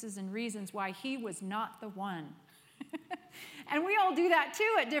excuses and reasons why he was not the one. And we all do that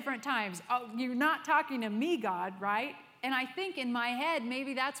too at different times. Oh, you're not talking to me, God, right? And I think in my head,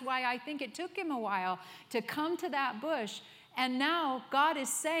 maybe that's why I think it took him a while to come to that bush. And now God is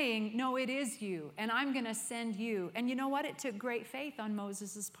saying, no, it is you, and I'm going to send you. And you know what? It took great faith on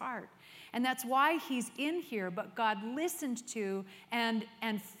Moses' part. And that's why he's in here. But God listened to and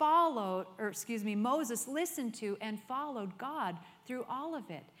followed, Moses listened to and followed God through all of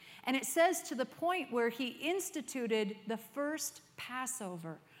it. And it says to the point where he instituted the first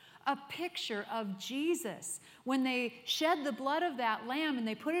Passover, a picture of Jesus. When they shed the blood of that lamb and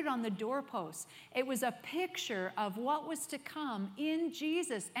they put it on the doorposts, it was a picture of what was to come in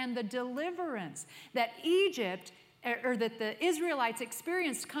Jesus, and the deliverance that that the Israelites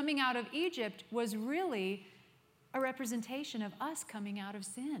experienced coming out of Egypt was really a representation of us coming out of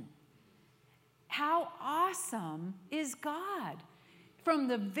sin. How awesome is God? From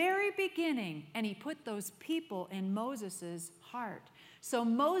the very beginning, and he put those people in Moses' heart. So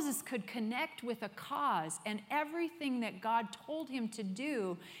Moses could connect with a cause, and everything that God told him to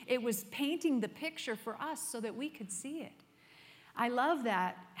do, it was painting the picture for us so that we could see it. I love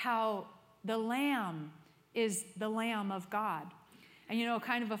that, how the Lamb is the Lamb of God. And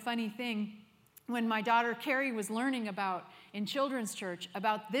kind of a funny thing, when my daughter Carrie was learning about, in children's church,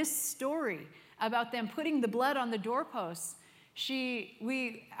 about this story, about them putting the blood on the doorposts, I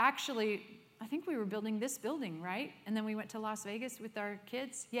think we were building this building, right? And then we went to Las Vegas with our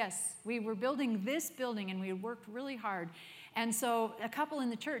kids. Yes, we were building this building, and we had worked really hard. And so a couple in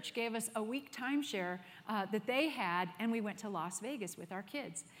the church gave us a week timeshare that they had, and we went to Las Vegas with our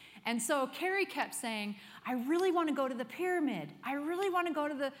kids. And so Carrie kept saying, I really want to go to the pyramid. I really want to go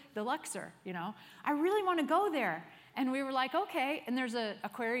to the Luxor, I really want to go there. And we were like, okay. And there's an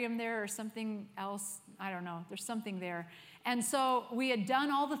aquarium there or something else. I don't know. There's something there. And so we had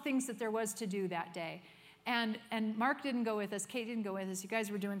done all the things that there was to do that day. And Mark didn't go with us. Kate didn't go with us. You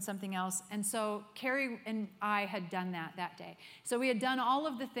guys were doing something else. And so Carrie and I had done that day. So we had done all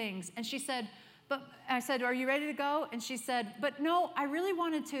of the things. And she said, but I said, are you ready to go? And she said, but no, I really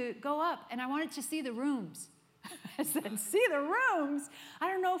wanted to go up, and I wanted to see the rooms. I said, see the rooms? I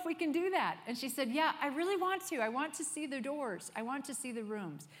don't know if we can do that. And she said, yeah, I really want to. I want to see the doors. I want to see the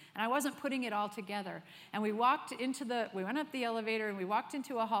rooms. And I wasn't putting it all together. And we went up the elevator, and we walked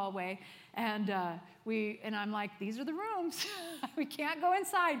into a hallway, and I'm like, these are the rooms. We can't go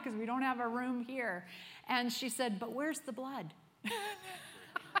inside because we don't have a room here. And she said, but where's the blood?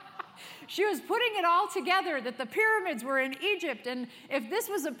 She was putting it all together, that the pyramids were in Egypt, and if this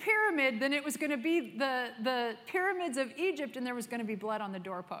was a pyramid, then it was going to be the pyramids of Egypt, and there was going to be blood on the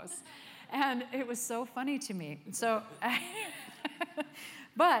doorposts. And it was so funny to me. So,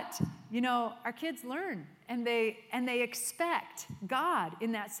 But, our kids learn, and they expect God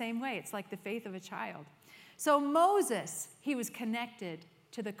in that same way. It's like the faith of a child. So Moses, he was connected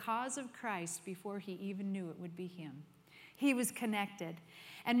to the cause of Christ before he even knew it would be him. He was connected.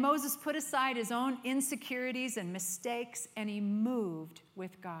 And Moses put aside his own insecurities and mistakes, and he moved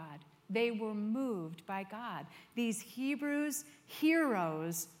with God. They were moved by God. These Hebrews,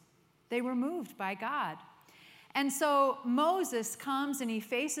 heroes, they were moved by God. And so Moses comes and he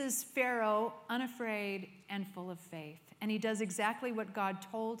faces Pharaoh unafraid and full of faith. And he does exactly what God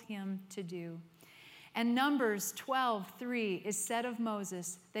told him to do. And Numbers 12:3 is said of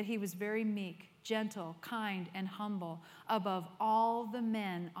Moses that he was very meek, gentle, kind, and humble above all the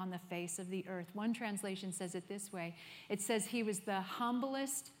men on the face of the earth. One translation says it this way. It says he was the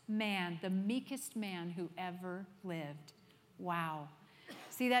humblest man, the meekest man who ever lived. Wow.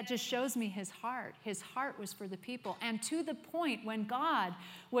 See, that just shows me his heart. His heart was for the people. And to the point when God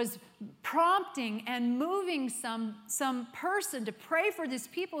was prompting and moving some person to pray for these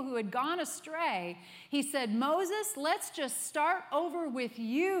people who had gone astray, he said, Moses, let's just start over with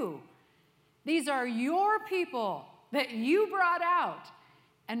you. These are your people that you brought out.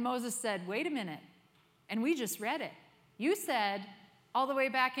 And Moses said, wait a minute. And we just read it. You said all the way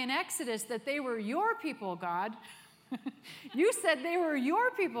back in Exodus that they were your people, God. You said they were your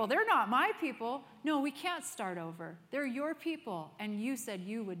people. They're not my people. No, we can't start over. They're your people. And you said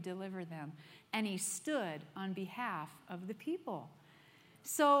you would deliver them. And he stood on behalf of the people.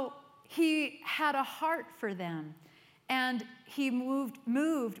 So he had a heart for them. And he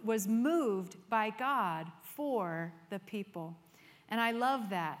was moved by God for the people. And I love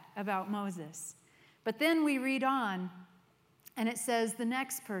that about Moses. But then we read on, and it says the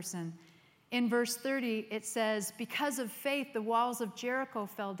next person. In verse 30, it says, because of faith, the walls of Jericho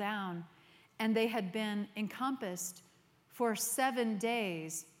fell down, and they had been encompassed for 7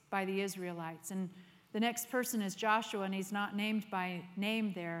 days by the Israelites. And the next person is Joshua, and he's not named by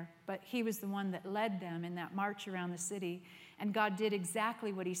name there, but he was the one that led them in that march around the city. And God did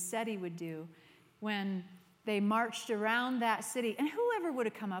exactly what he said he would do when they marched around that city. And whoever would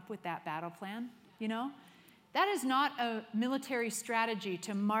have come up with that battle plan, That is not a military strategy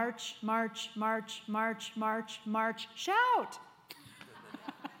to march, march, march, march, march, march, shout.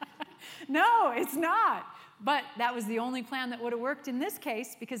 No, it's not. But that was the only plan that would have worked in this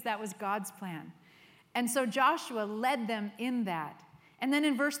case because that was God's plan. And so Joshua led them in that. And then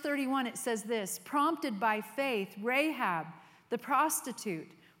in verse 31, it says this, prompted by faith, Rahab, the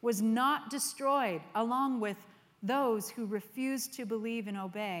prostitute, was not destroyed along with those who refused to believe and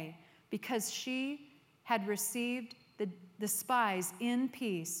obey because she had received the spies in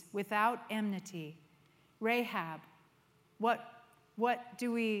peace without enmity. Rahab, what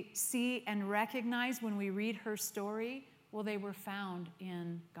do we see and recognize when we read her story? Well, they were found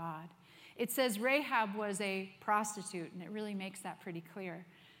in God. It says Rahab was a prostitute, and it really makes that pretty clear.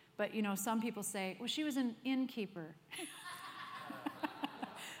 But, some people say, well, she was an innkeeper.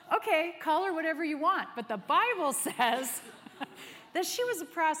 Okay, call her whatever you want, but the Bible says that she was a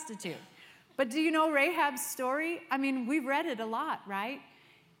prostitute. But do you know Rahab's story? I mean, we've read it a lot, right?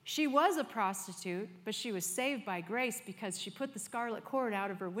 She was a prostitute, but she was saved by grace because she put the scarlet cord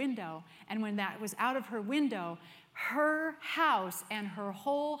out of her window. And when that was out of her window, her house and her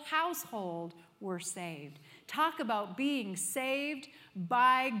whole household were saved. Talk about being saved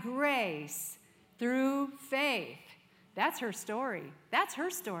by grace through faith. That's her story. That's her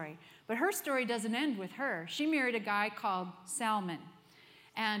story. But her story doesn't end with her. She married a guy called Salmon.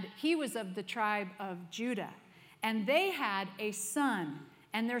 And he was of the tribe of Judah. And they had a son.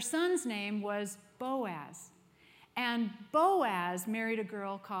 And their son's name was Boaz. And Boaz married a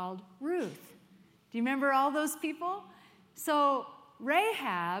girl called Ruth. Do you remember all those people? So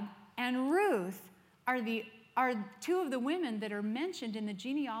Rahab and Ruth are two of the women that are mentioned in the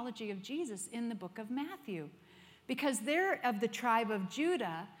genealogy of Jesus in the book of Matthew. Because they're of the tribe of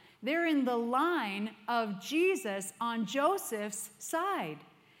Judah. They're in the line of Jesus on Joseph's side.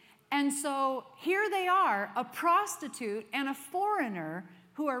 And so here they are, a prostitute and a foreigner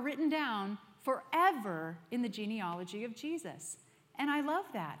who are written down forever in the genealogy of Jesus. And I love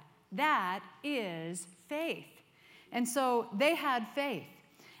that. That is faith. And so they had faith.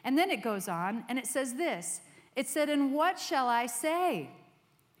 And then it goes on and it says this. It said, and what shall I say?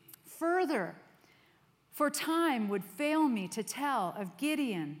 Further, for time would fail me to tell of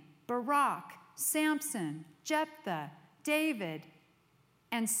Gideon, Barak, Samson, Jephthah, David,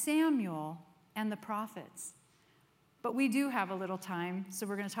 and Samuel and the prophets. But we do have a little time, so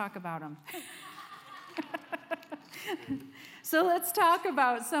we're going to talk about them. So let's talk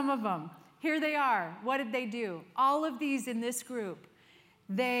about some of them. Here they are. What did they do? All of these in this group,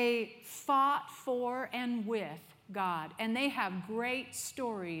 they fought for and with God, and they have great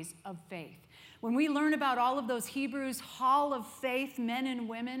stories of faith. When we learn about all of those Hebrews Hall of Faith men and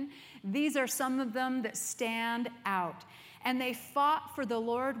women, these are some of them that stand out. And they fought for the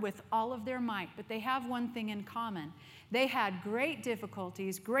Lord with all of their might, but they have one thing in common. They had great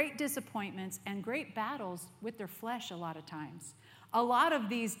difficulties, great disappointments, and great battles with their flesh a lot of times. A lot of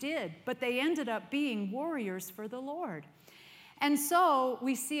these did, but they ended up being warriors for the Lord. And so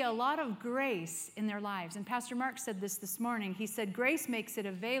we see a lot of grace in their lives. And Pastor Mark said this morning. He said, grace makes it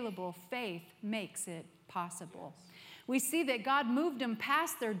available. Faith makes it possible. We see that God moved them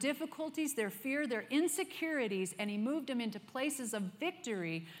past their difficulties, their fear, their insecurities, and he moved them into places of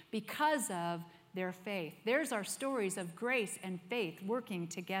victory because of their faith. There's our stories of grace and faith working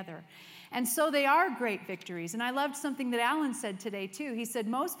together. And so they are great victories. And I loved something that Alan said today, too. He said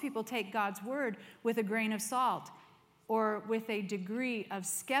most people take God's word with a grain of salt or with a degree of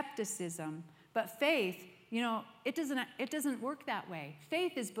skepticism. But faith, it doesn't work that way.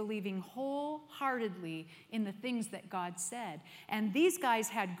 Faith is believing wholeheartedly in the things that God said. And these guys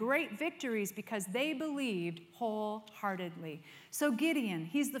had great victories because they believed wholeheartedly. So Gideon,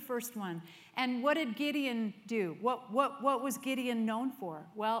 he's the first one. And what did Gideon do? What was Gideon known for?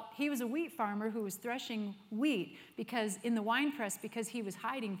 Well, he was a wheat farmer who was threshing wheat in the winepress because he was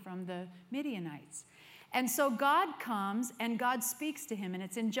hiding from the Midianites. And so God comes and God speaks to him, and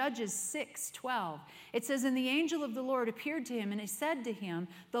it's in Judges 6:12. It says, and the angel of the Lord appeared to him, and he said to him,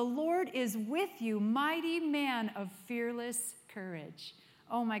 the Lord is with you, mighty man of fearless courage.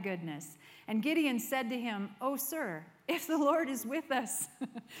 Oh my goodness. And Gideon said to him, oh sir, if the Lord is with us,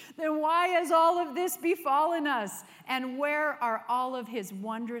 then why has all of this befallen us? And where are all of his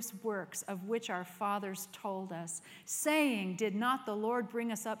wondrous works of which our fathers told us, saying, did not the Lord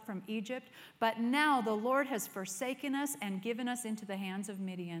bring us up from Egypt? But now the Lord has forsaken us and given us into the hands of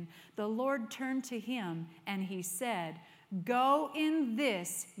Midian. The Lord turned to him, and he said, go in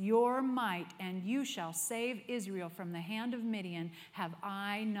this your might, and you shall save Israel from the hand of Midian. Have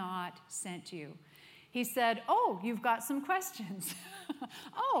I not sent you? He said, oh, you've got some questions.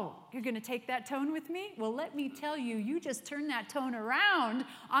 Oh, you're going to take that tone with me? Well, let me tell you, you just turn that tone around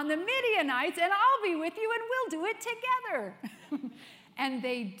on the Midianites, and I'll be with you, and we'll do it together. And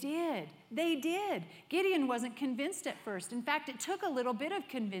they did. They did. Gideon wasn't convinced at first. In fact, it took a little bit of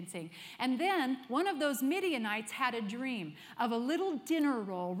convincing. And then one of those Midianites had a dream of a little dinner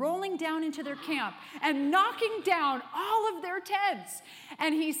roll rolling down into their camp and knocking down all of their tents.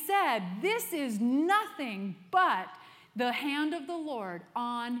 And he said, this is nothing but the hand of the Lord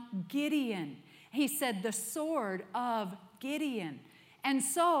on Gideon. He said, the sword of Gideon. And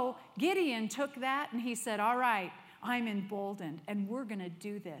so Gideon took that and he said, all right, I'm emboldened, and we're going to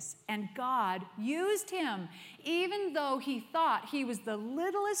do this. And God used him. Even though he thought he was the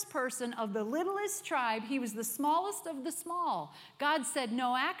littlest person of the littlest tribe, he was the smallest of the small. God said,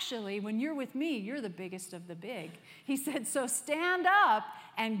 no, actually, when you're with me, you're the biggest of the big. He said, so stand up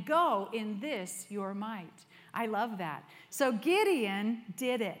and go in this your might. I love that. So Gideon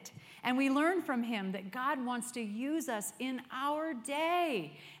did it. And we learn from him that God wants to use us in our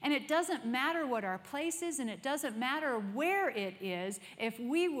day. And it doesn't matter what our place is, and it doesn't matter where it is. If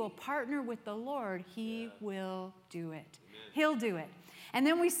we will partner with the Lord, he will do it. He'll do it. And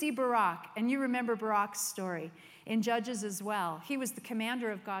then we see Barak, and you remember Barak's story in Judges as well. He was the commander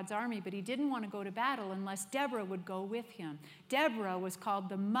of God's army, but he didn't want to go to battle unless Deborah would go with him. Deborah was called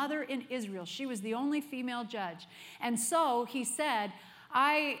the mother in Israel. She was the only female judge. And so he said,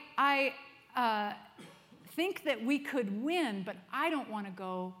 I think that we could win, but I don't want to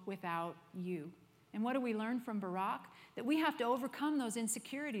go without you. And what do we learn from Barak? That we have to overcome those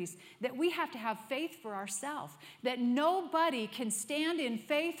insecurities, that we have to have faith for ourselves, that nobody can stand in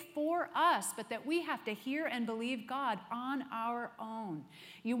faith for us, but that we have to hear and believe God on our own.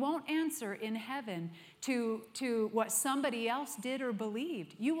 You won't answer in heaven to what somebody else did or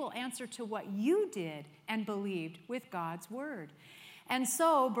believed. You will answer to what you did and believed with God's word. And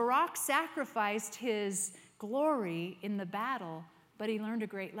so Barak sacrificed his glory in the battle, but he learned a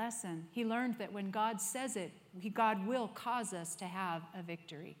great lesson. He learned that when God says it, God will cause us to have a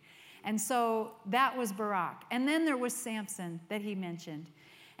victory. And so that was Barak. And then there was Samson that he mentioned.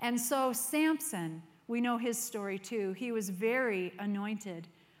 And so Samson, we know his story too. He was very anointed,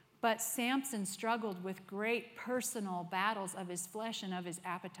 but Samson struggled with great personal battles of his flesh and of his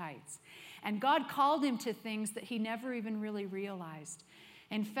appetites. And God called him to things that he never even really realized.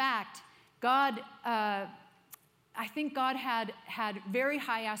 In fact, I think God had very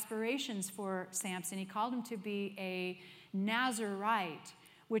high aspirations for Samson. He called him to be a Nazirite,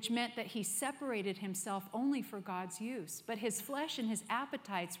 which meant that he separated himself only for God's use. But his flesh and his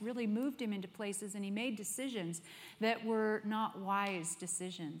appetites really moved him into places, and he made decisions that were not wise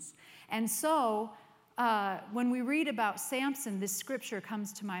decisions. And so when we read about Samson, this scripture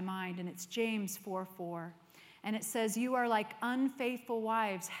comes to my mind, and it's James 4:4. And it says, "You are like unfaithful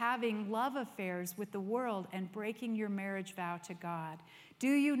wives, having love affairs with the world and breaking your marriage vow to God.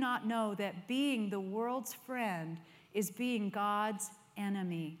 Do you not know that being the world's friend is being God's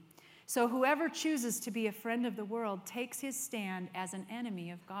enemy? So whoever chooses to be a friend of the world takes his stand as an enemy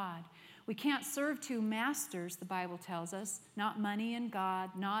of God." We can't serve two masters, the Bible tells us, not money and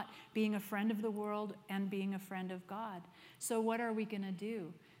God, not being a friend of the world and being a friend of God. So what are we going to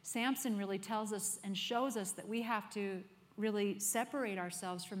do? Samson really tells us and shows us that we have to really separate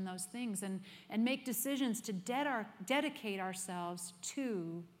ourselves from those things and make decisions to dedicate ourselves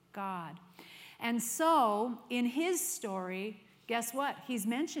to God. And so in his story, guess what? He's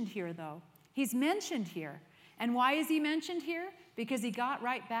mentioned here, though. He's mentioned here. And why is he mentioned here? Because he got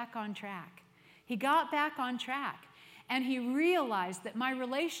right back on track. He got back on track. And he realized that my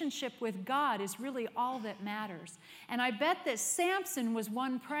relationship with God is really all that matters. And I bet that Samson was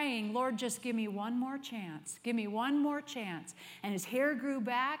one praying, "Lord, just give me one more chance. Give me one more chance." And his hair grew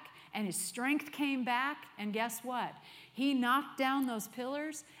back and his strength came back. And guess what? He knocked down those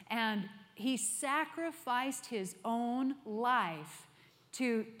pillars and he sacrificed his own life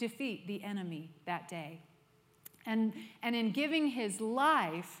to defeat the enemy that day. And in giving his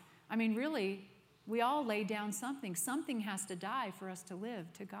life, I mean, really, we all lay down something. Something has to die for us to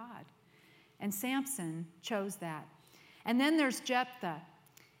live to God. And Samson chose that. And then there's Jephthah.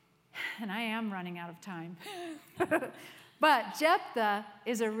 And I am running out of time. But Jephthah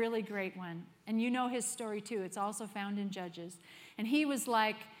is a really great one. And you know his story too. It's also found in Judges. And he was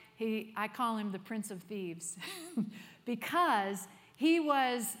like, I call him the Prince of Thieves. Because he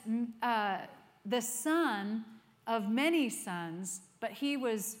was the son of many sons, but he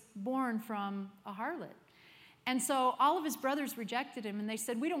was born from a harlot. And so all of his brothers rejected him, and they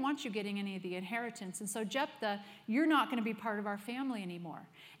said, "We don't want you getting any of the inheritance. And so Jephthah, you're not going to be part of our family anymore."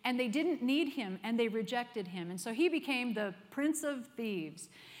 And they didn't need him, and they rejected him. And so he became the Prince of Thieves.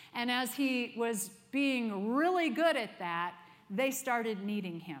 And as he was being really good at that, they started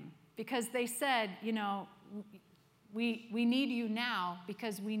needing him. Because they said, you know, we need you now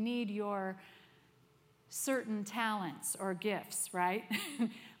because we need your certain talents or gifts, right?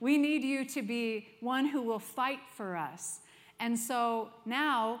 We need you to be one who will fight for us. And so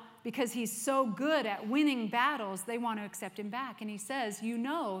now, because he's so good at winning battles, they want to accept him back. And he says, "You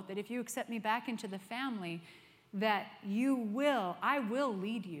know that if you accept me back into the family, that I will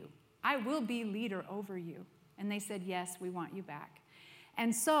lead you. I will be leader over you." And they said, "Yes, we want you back."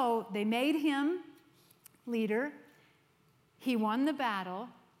 And so they made him leader. He won the battle,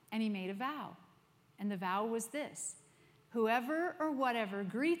 and he made a vow. And the vow was this: "Whoever or whatever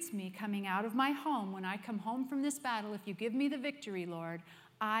greets me coming out of my home when I come home from this battle, if you give me the victory, Lord,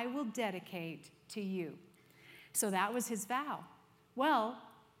 I will dedicate to you." So that was his vow. Well,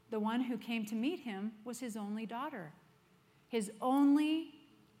 the one who came to meet him was his only daughter. His only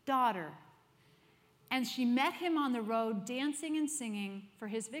daughter. And she met him on the road dancing and singing for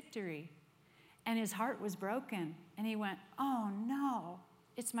his victory. And his heart was broken. And he went, "Oh no,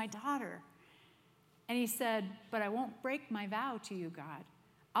 it's my daughter." And he said, "But I won't break my vow to you, God.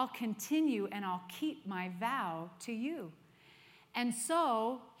 I'll continue and I'll keep my vow to you." And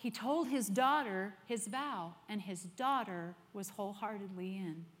so he told his daughter his vow, and his daughter was wholeheartedly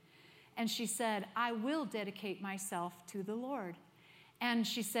in. And she said, "I will dedicate myself to the Lord." And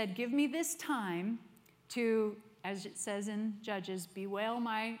she said, "Give me this time to, as it says in Judges, bewail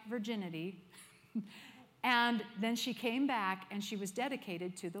my virginity." And then she came back and she was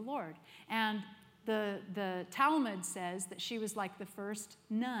dedicated to the Lord. And the Talmud says that she was like the first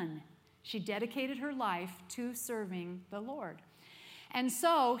nun. She dedicated her life to serving the Lord. And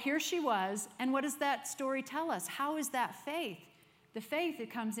so here she was, and what does that story tell us? How is that faith? The faith that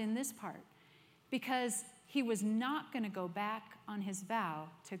comes in this part. Because he was not going to go back on his vow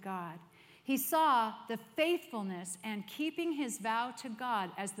to God. He saw the faithfulness and keeping his vow to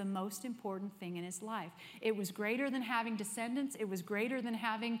God as the most important thing in his life. It was greater than having descendants. It was greater than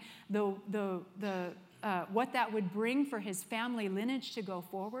having what that would bring for his family lineage to go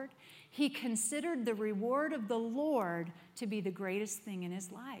forward. He considered the reward of the Lord to be the greatest thing in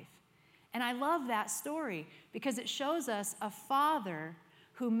his life. And I love that story because it shows us a father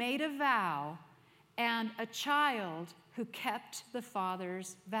who made a vow and a child who kept the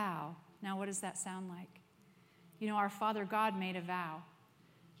father's vow. Now, what does that sound like? You know, our Father God made a vow.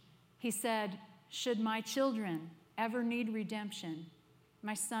 He said, "Should my children ever need redemption,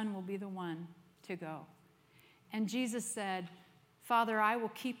 My son will be the one to go. And Jesus said, Father, I will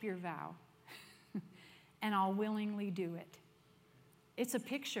keep your vow, and I'll willingly do it. It's a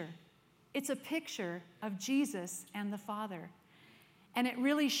picture. It's a picture of Jesus and the Father. And it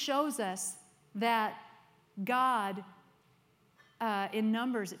really shows us that God, in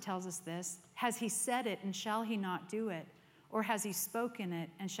Numbers it tells us this, has he said it and shall he not do it? Or has he spoken it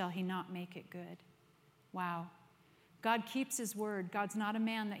and shall he not make it good? Wow. God keeps his word. God's not a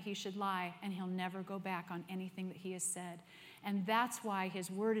man that he should lie, and he'll never go back on anything that he has said. And that's why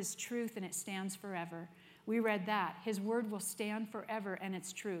his word is truth and it stands forever. We read that. His word will stand forever and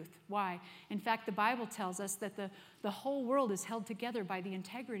it's truth. Why? In fact, the Bible tells us that the whole world is held together by the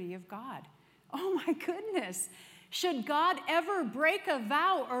integrity of God. Oh my goodness. Should God ever break a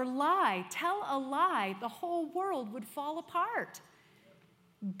vow or lie, tell a lie, the whole world would fall apart.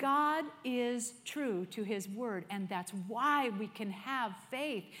 God is true to his word, and that's why we can have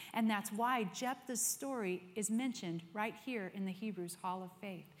faith, and that's why Jephthah's story is mentioned right here in the Hebrews Hall of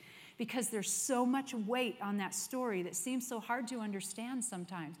Faith, because there's so much weight on that story that seems so hard to understand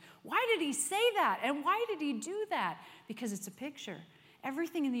sometimes. Why did he say that, and why did he do that? Because it's a picture.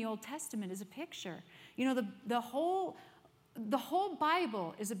 Everything in the Old Testament is a picture. You know, the whole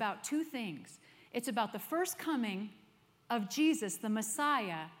Bible is about two things. It's about the first coming of Jesus, the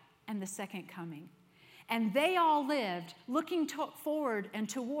Messiah, and the second coming. And they all lived looking forward and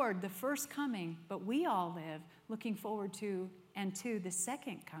toward the first coming, but we all live looking forward to and to the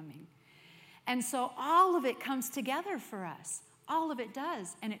second coming. And so all of it comes together for us. All of it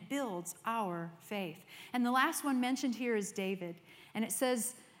does, and it builds our faith. And the last one mentioned here is David. And it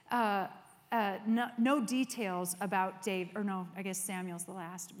says, no details about David, or no, I guess Samuel's the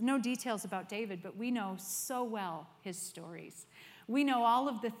last. No details about David, but we know so well his stories. We know all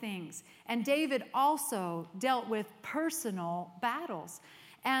of the things. And David also dealt with personal battles.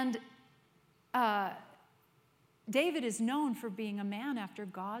 And David is known for being a man after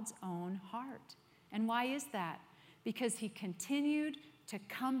God's own heart. And why is that? Because he continued to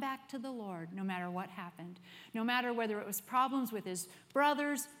come back to the Lord no matter what happened. No matter whether it was problems with his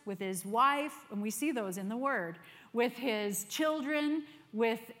brothers, with his wife, and we see those in the Word, with his children,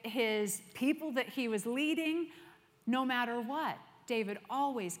 with his people that he was leading, no matter what, David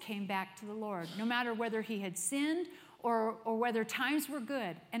always came back to the Lord, no matter whether he had sinned or whether times were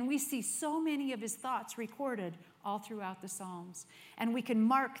good. And we see so many of his thoughts recorded all throughout the Psalms. And we can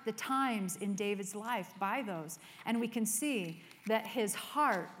mark the times in David's life by those. And we can see that his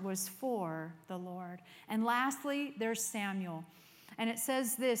heart was for the Lord. And lastly, there's Samuel. And it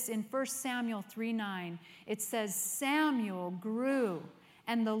says this in 1 Samuel 3:9. It says, Samuel grew,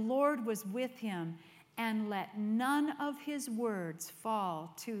 and the Lord was with him, and let none of his words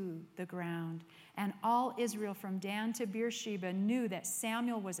fall to the ground. And all Israel from Dan to Beersheba knew that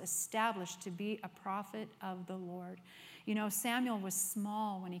Samuel was established to be a prophet of the Lord. You know, Samuel was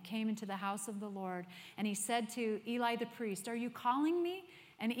small when he came into the house of the Lord, and he said to Eli the priest, "Are you calling me?"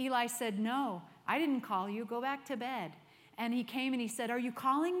 And Eli said, "No, I didn't call you. Go back to bed." And he came and he said, "Are you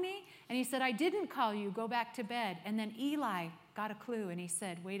calling me?" And he said, "I didn't call you. Go back to bed." And then Eli got a clue, and he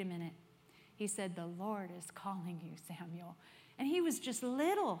said, "Wait a minute." He said, "The Lord is calling you, Samuel." And he was just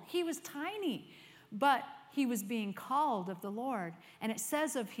little. He was tiny. But he was being called of the Lord. And it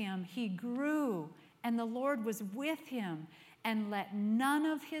says of him, he grew, and the Lord was with him, and let none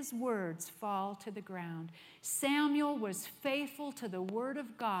of his words fall to the ground. Samuel was faithful to the word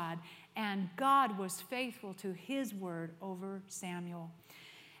of God, and God was faithful to his word over Samuel.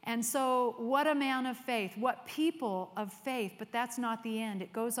 And so, what a man of faith, what people of faith, but that's not the end.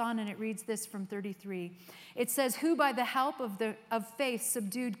 It goes on and it reads this from 33. It says, who by the help of faith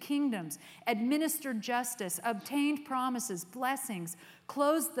subdued kingdoms, administered justice, obtained promises, blessings,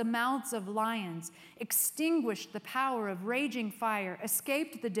 closed the mouths of lions, extinguished the power of raging fire,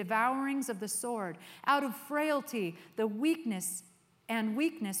 escaped the devourings of the sword, out of frailty, the weakness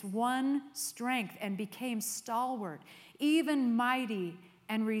won strength and became stalwart, even mighty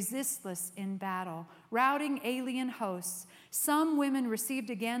and resistless in battle, routing alien hosts. Some women received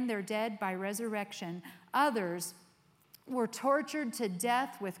again their dead by resurrection. Others were tortured to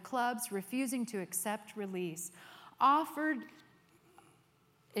death with clubs, refusing to accept release. Offered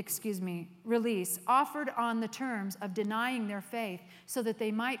on the terms of denying their faith so that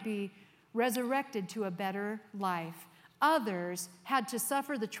they might be resurrected to a better life. Others had to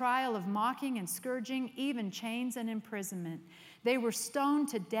suffer the trial of mocking and scourging, even chains and imprisonment. They were stoned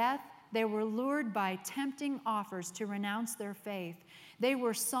to death. They were lured by tempting offers to renounce their faith. They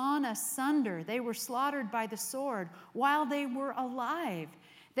were sawn asunder. They were slaughtered by the sword while they were alive.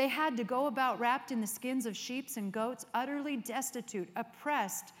 They had to go about wrapped in the skins of sheep and goats, utterly destitute,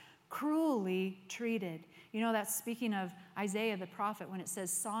 oppressed, cruelly treated. You know, that's speaking of Isaiah the prophet when it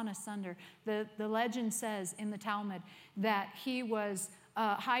says sawn asunder. The legend says in the Talmud that he was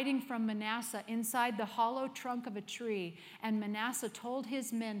hiding from Manasseh inside the hollow trunk of a tree, and Manasseh told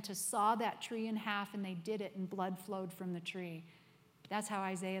his men to saw that tree in half, and they did it, and blood flowed from the tree. That's how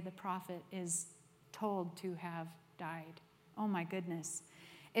Isaiah the prophet is told to have died. Oh my goodness.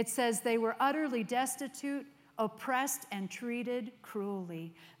 It says they were utterly destitute, oppressed, and treated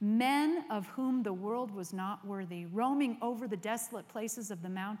cruelly. Men of whom the world was not worthy, roaming over the desolate places of the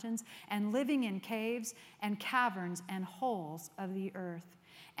mountains and living in caves and caverns and holes of the earth.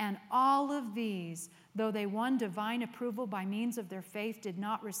 And all of these, though they won divine approval by means of their faith, did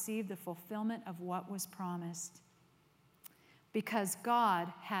not receive the fulfillment of what was promised. Because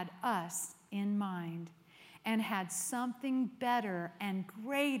God had us in mind and had something better and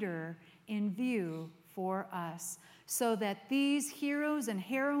greater in view for us, so that these heroes and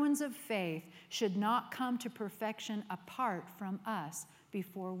heroines of faith should not come to perfection apart from us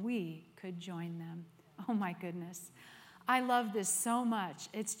before we could join them. Oh my goodness. I love this so much.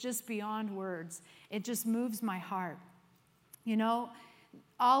 It's just beyond words. It just moves my heart. You know,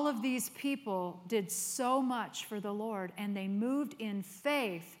 all of these people did so much for the Lord, and they moved in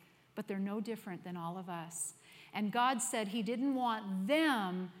faith, but they're no different than all of us. And God said he didn't want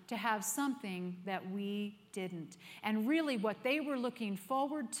them to have something that we didn't. And really what they were looking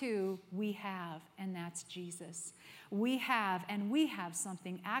forward to, we have, and that's Jesus. We have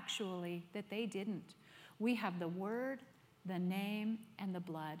something actually that they didn't. We have the Word, the name, and the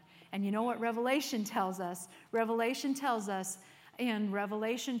blood. And you know what Revelation tells us? Revelation tells us in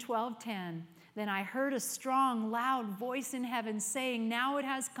Revelation 12:10, then I heard a strong, loud voice in heaven saying, now it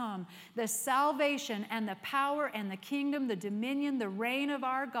has come, the salvation and the power and the kingdom, the dominion, the reign of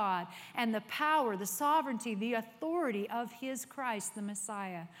our God, and the power, the sovereignty, the authority of his Christ, the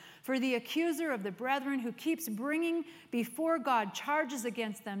Messiah. For the accuser of the brethren who keeps bringing before God charges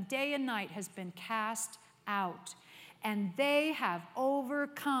against them day and night has been cast out. And they have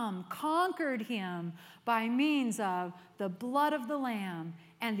overcome, conquered him by means of the blood of the Lamb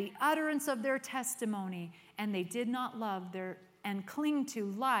and the utterance of their testimony, and they did not love and cling to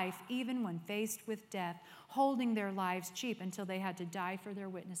life even when faced with death, holding their lives cheap until they had to die for their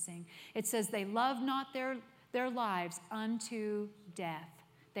witnessing. It says they love not their lives unto death.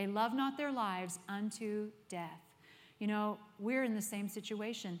 They love not their lives unto death. You know, we're in the same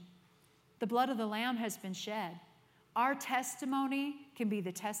situation. The blood of the Lamb has been shed. Our testimony can be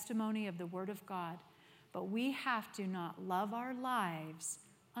the testimony of the Word of God, but we have to not love our lives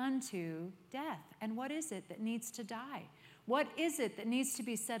unto death. And what is it that needs to die? What is it that needs to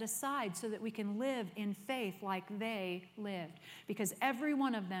be set aside so that we can live in faith like they lived? Because every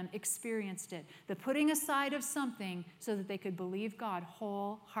one of them experienced it, the putting aside of something so that they could believe God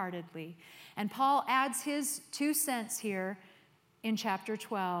wholeheartedly. And Paul adds his 2 cents here in chapter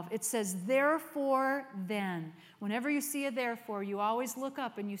 12. It says, therefore then. Whenever you see a therefore, you always look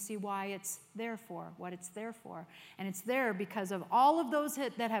up and you see why it's there for, what it's there for. And it's there because of all of those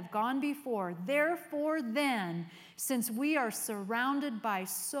that have gone before. Therefore then, since we are surrounded by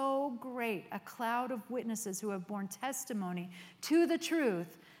so great a cloud of witnesses who have borne testimony to the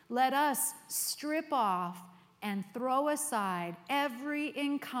truth, let us strip off and throw aside every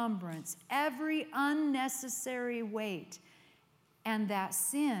encumbrance, every unnecessary weight, and that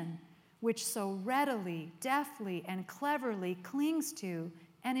sin which so readily, deftly, and cleverly clings to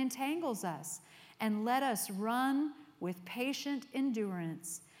and entangles us. And let us run with patient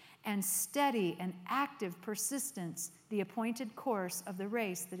endurance and steady and active persistence the appointed course of the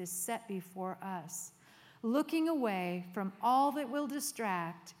race that is set before us, looking away from all that will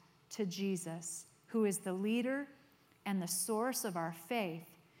distract to Jesus, who is the leader and the source of our faith,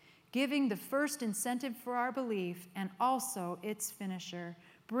 giving the first incentive for our belief and also its finisher,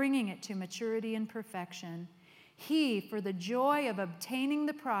 bringing it to maturity and perfection. He, for the joy of obtaining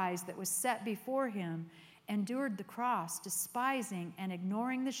the prize that was set before him, endured the cross, despising and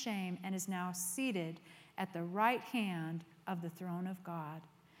ignoring the shame, and is now seated at the right hand of the throne of God.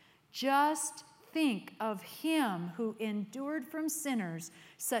 Just think of him who endured from sinners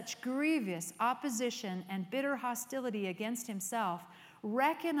such grievous opposition and bitter hostility against himself.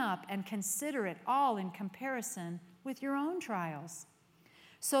 Reckon up and consider it all in comparison with your own trials,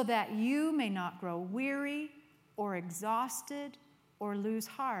 so that you may not grow weary or exhausted or lose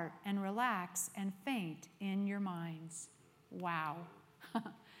heart and relax and faint in your minds. Wow.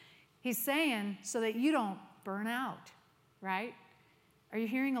 He's saying so that you don't burn out, right? Are you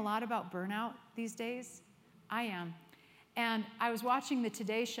hearing a lot about burnout these days? I am. And I was watching the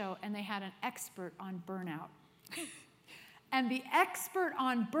Today Show, and they had an expert on burnout. And the expert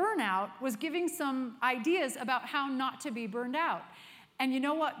on burnout was giving some ideas about how not to be burned out. And you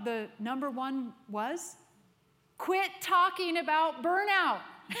know what the number one was? Quit talking about burnout.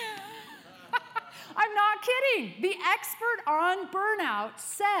 I'm not kidding. The expert on burnout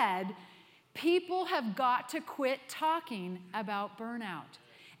said people have got to quit talking about burnout.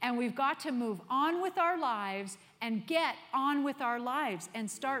 And we've got to move on with our lives and get on with our lives and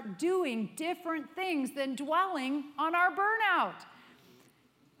start doing different things than dwelling on our burnout.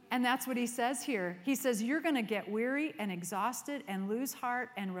 And that's what he says here. He says, you're going to get weary and exhausted and lose heart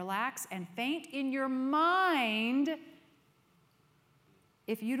and relax and faint in your mind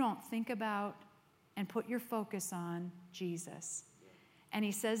if you don't think about and put your focus on Jesus. And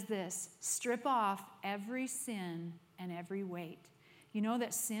he says this, strip off every sin and every weight. You know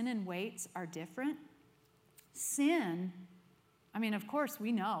that sin and weights are different? Sin, I mean, of course,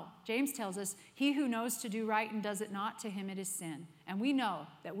 we know. James tells us, he who knows to do right and does it not, to him it is sin. And we know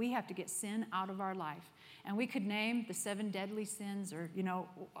that we have to get sin out of our life. And we could name the 7 deadly sins or,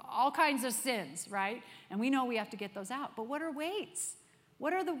 all kinds of sins, right? And we know we have to get those out. But what are weights?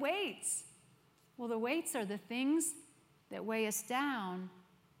 What are the weights? Well, the weights are the things that weigh us down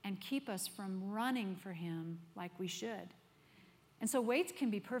and keep us from running for him like we should. And so weights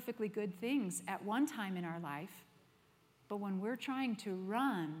can be perfectly good things at one time in our life, but when we're trying to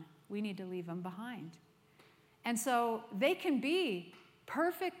run, we need to leave them behind. And so they can be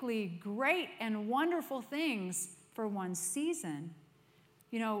perfectly great and wonderful things for one season.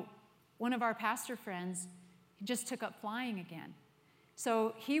 One of our pastor friends just took up flying again.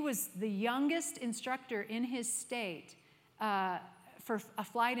 So he was the youngest instructor in his state for a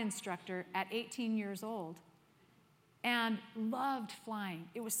flight instructor at 18 years old. And loved flying.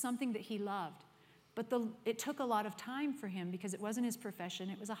 It was something that he loved. But it took a lot of time for him because it wasn't his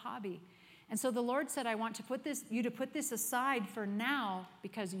profession, it was a hobby. And so the Lord said, I want you to put this aside for now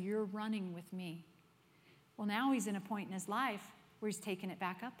because you're running with me. Well, now he's in a point in his life where he's taking it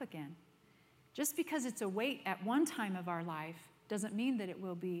back up again. Just because it's a weight at one time of our life doesn't mean that it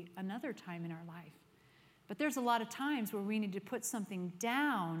will be another time in our life. But there's a lot of times where we need to put something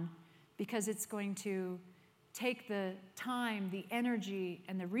down because it's going to take the time, the energy,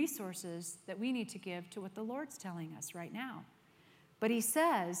 and the resources that we need to give to what the Lord's telling us right now. But he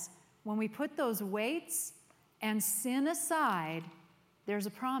says, when we put those weights and sin aside, there's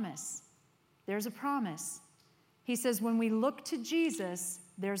a promise. There's a promise. He says, when we look to Jesus,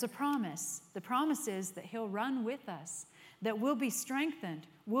 there's a promise. The promise is that he'll run with us, that we'll be strengthened,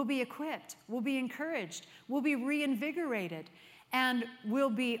 we'll be equipped, we'll be encouraged, we'll be reinvigorated, and we'll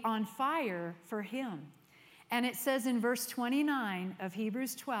be on fire for him. And it says in verse 29 of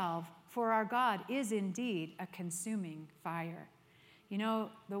Hebrews 12, for our God is indeed a consuming fire.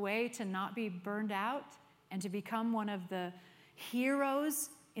 The way to not be burned out and to become one of the heroes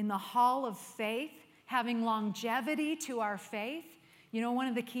in the hall of faith, having longevity to our faith, one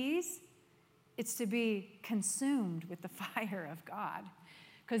of the keys? It's to be consumed with the fire of God.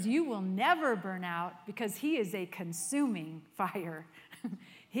 Because you will never burn out because he is a consuming fire.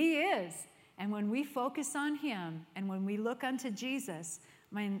 He is. And when we focus on him and when we look unto Jesus,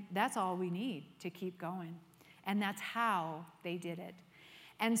 that's all we need to keep going. And that's how they did it.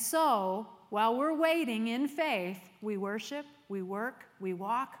 And so, while we're waiting in faith, we worship, we work, we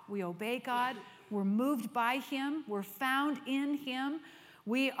walk, we obey God, we're moved by him, we're found in him,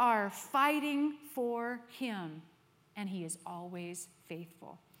 we are fighting for him, and he is always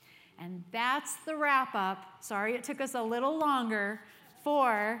faithful. And that's the wrap up. Sorry it took us a little longer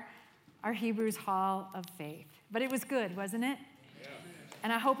for our Hebrews Hall of Faith. But it was good, wasn't it? Yeah.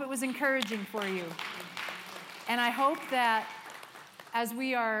 And I hope it was encouraging for you. And I hope that as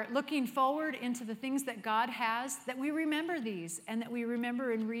we are looking forward into the things that God has, that we remember these and that we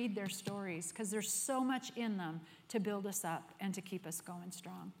remember and read their stories because there's so much in them to build us up and to keep us going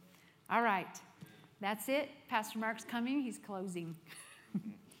strong. All right. That's it. Pastor Mark's coming. He's closing.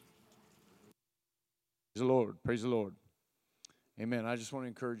 Praise the Lord. Praise the Lord. Amen. I just want to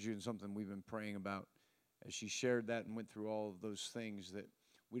encourage you in something we've been praying about as she shared that and went through all of those things, that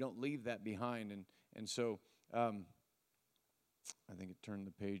we don't leave that behind. And so I think it turned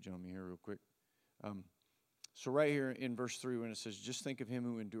the page on me here real quick. So right here in verse 3 when it says, just think of him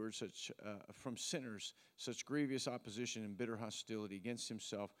who endured such from sinners such grievous opposition and bitter hostility against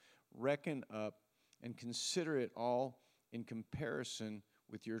himself, reckon up and consider it all in comparison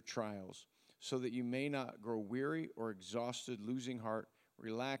with your trials, so that you may not grow weary or exhausted, losing heart,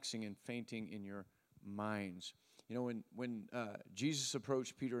 relaxing and fainting in your minds. When Jesus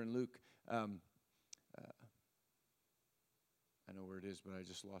approached Peter and Luke, I know where it is, but I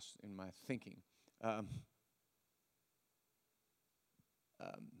just lost in my thinking.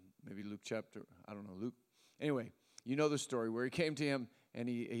 Maybe Luke chapter, I don't know, Luke. Anyway, you know the story where he came to him and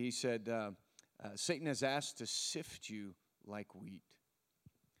he said, Satan has asked to sift you like wheat.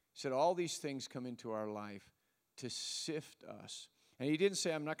 He said, all these things come into our life to sift us. And he didn't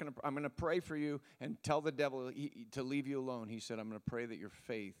say, I'm going to pray for you and tell the devil to leave you alone. He said, I'm going to pray that your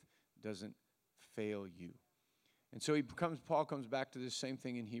faith doesn't fail you. And so Paul comes back to this same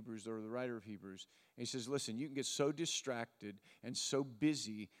thing in Hebrews, or the writer of Hebrews. And he says, listen, you can get so distracted and so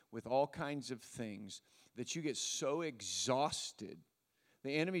busy with all kinds of things that you get so exhausted.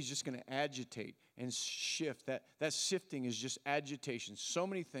 The enemy's just going to agitate and shift. That sifting is just agitation. So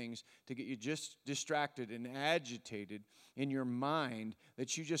many things to get you just distracted and agitated in your mind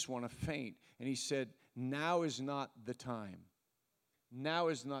that you just want to faint. And he said, now is not the time. Now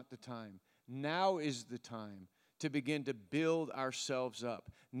is not the time. Now is the time to begin to build ourselves up.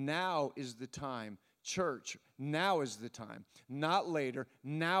 Now is the time. Church, now is the time. Not later.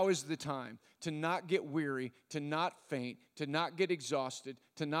 Now is the time to not get weary, to not faint, to not get exhausted,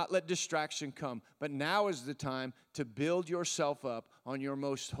 to not let distraction come. But now is the time to build yourself up on your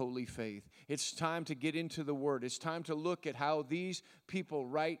most holy faith. It's time to get into the Word. It's time to look at how these people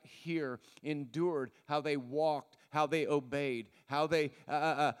right here endured, how they walked, how they obeyed, how they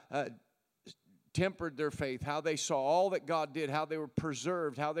tempered their faith, how they saw all that God did, how they were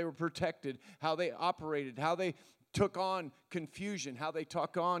preserved, how they were protected, how they operated, how they took on confusion, how they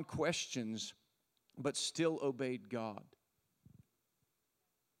took on questions, but still obeyed God.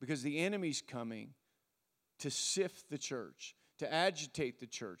 Because the enemy's coming to sift the church, to agitate the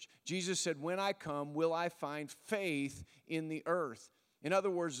church. Jesus said, when I come, will I find faith in the earth? In other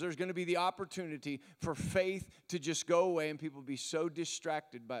words, there's going to be the opportunity for faith to just go away and people be so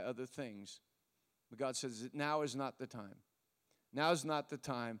distracted by other things. But God says that now is not the time. Now is not the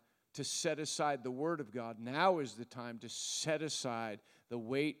time to set aside the Word of God. Now is the time to set aside the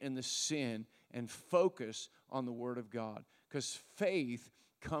weight and the sin and focus on the Word of God. Because faith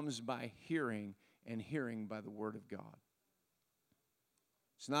comes by hearing, and hearing by the Word of God.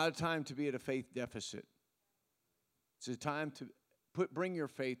 It's not a time to be at a faith deficit. It's a time to bring your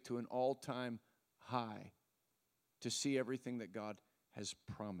faith to an all-time high to see everything that God has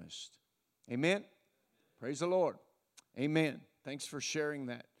promised. Amen? Praise the Lord. Amen. Thanks for sharing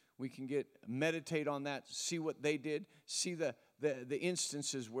that. We can meditate on that, see what they did, see the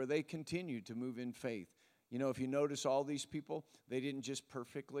instances where they continued to move in faith. You know, if you notice all these people, they didn't just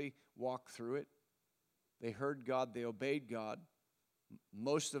perfectly walk through it. They heard God, they obeyed God.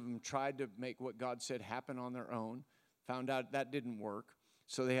 Most of them tried to make what God said happen on their own, found out that didn't work,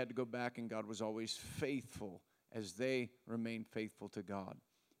 so they had to go back, and God was always faithful as they remained faithful to God.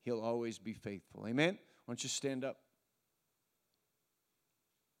 He'll always be faithful. Amen? Why don't you stand up?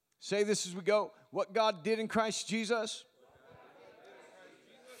 Say this as we go. What God did in Christ Jesus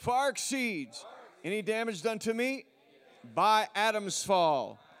far exceeds any damage done to me by Adam's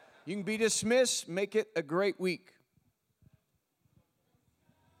fall. You can be dismissed. Make it a great week.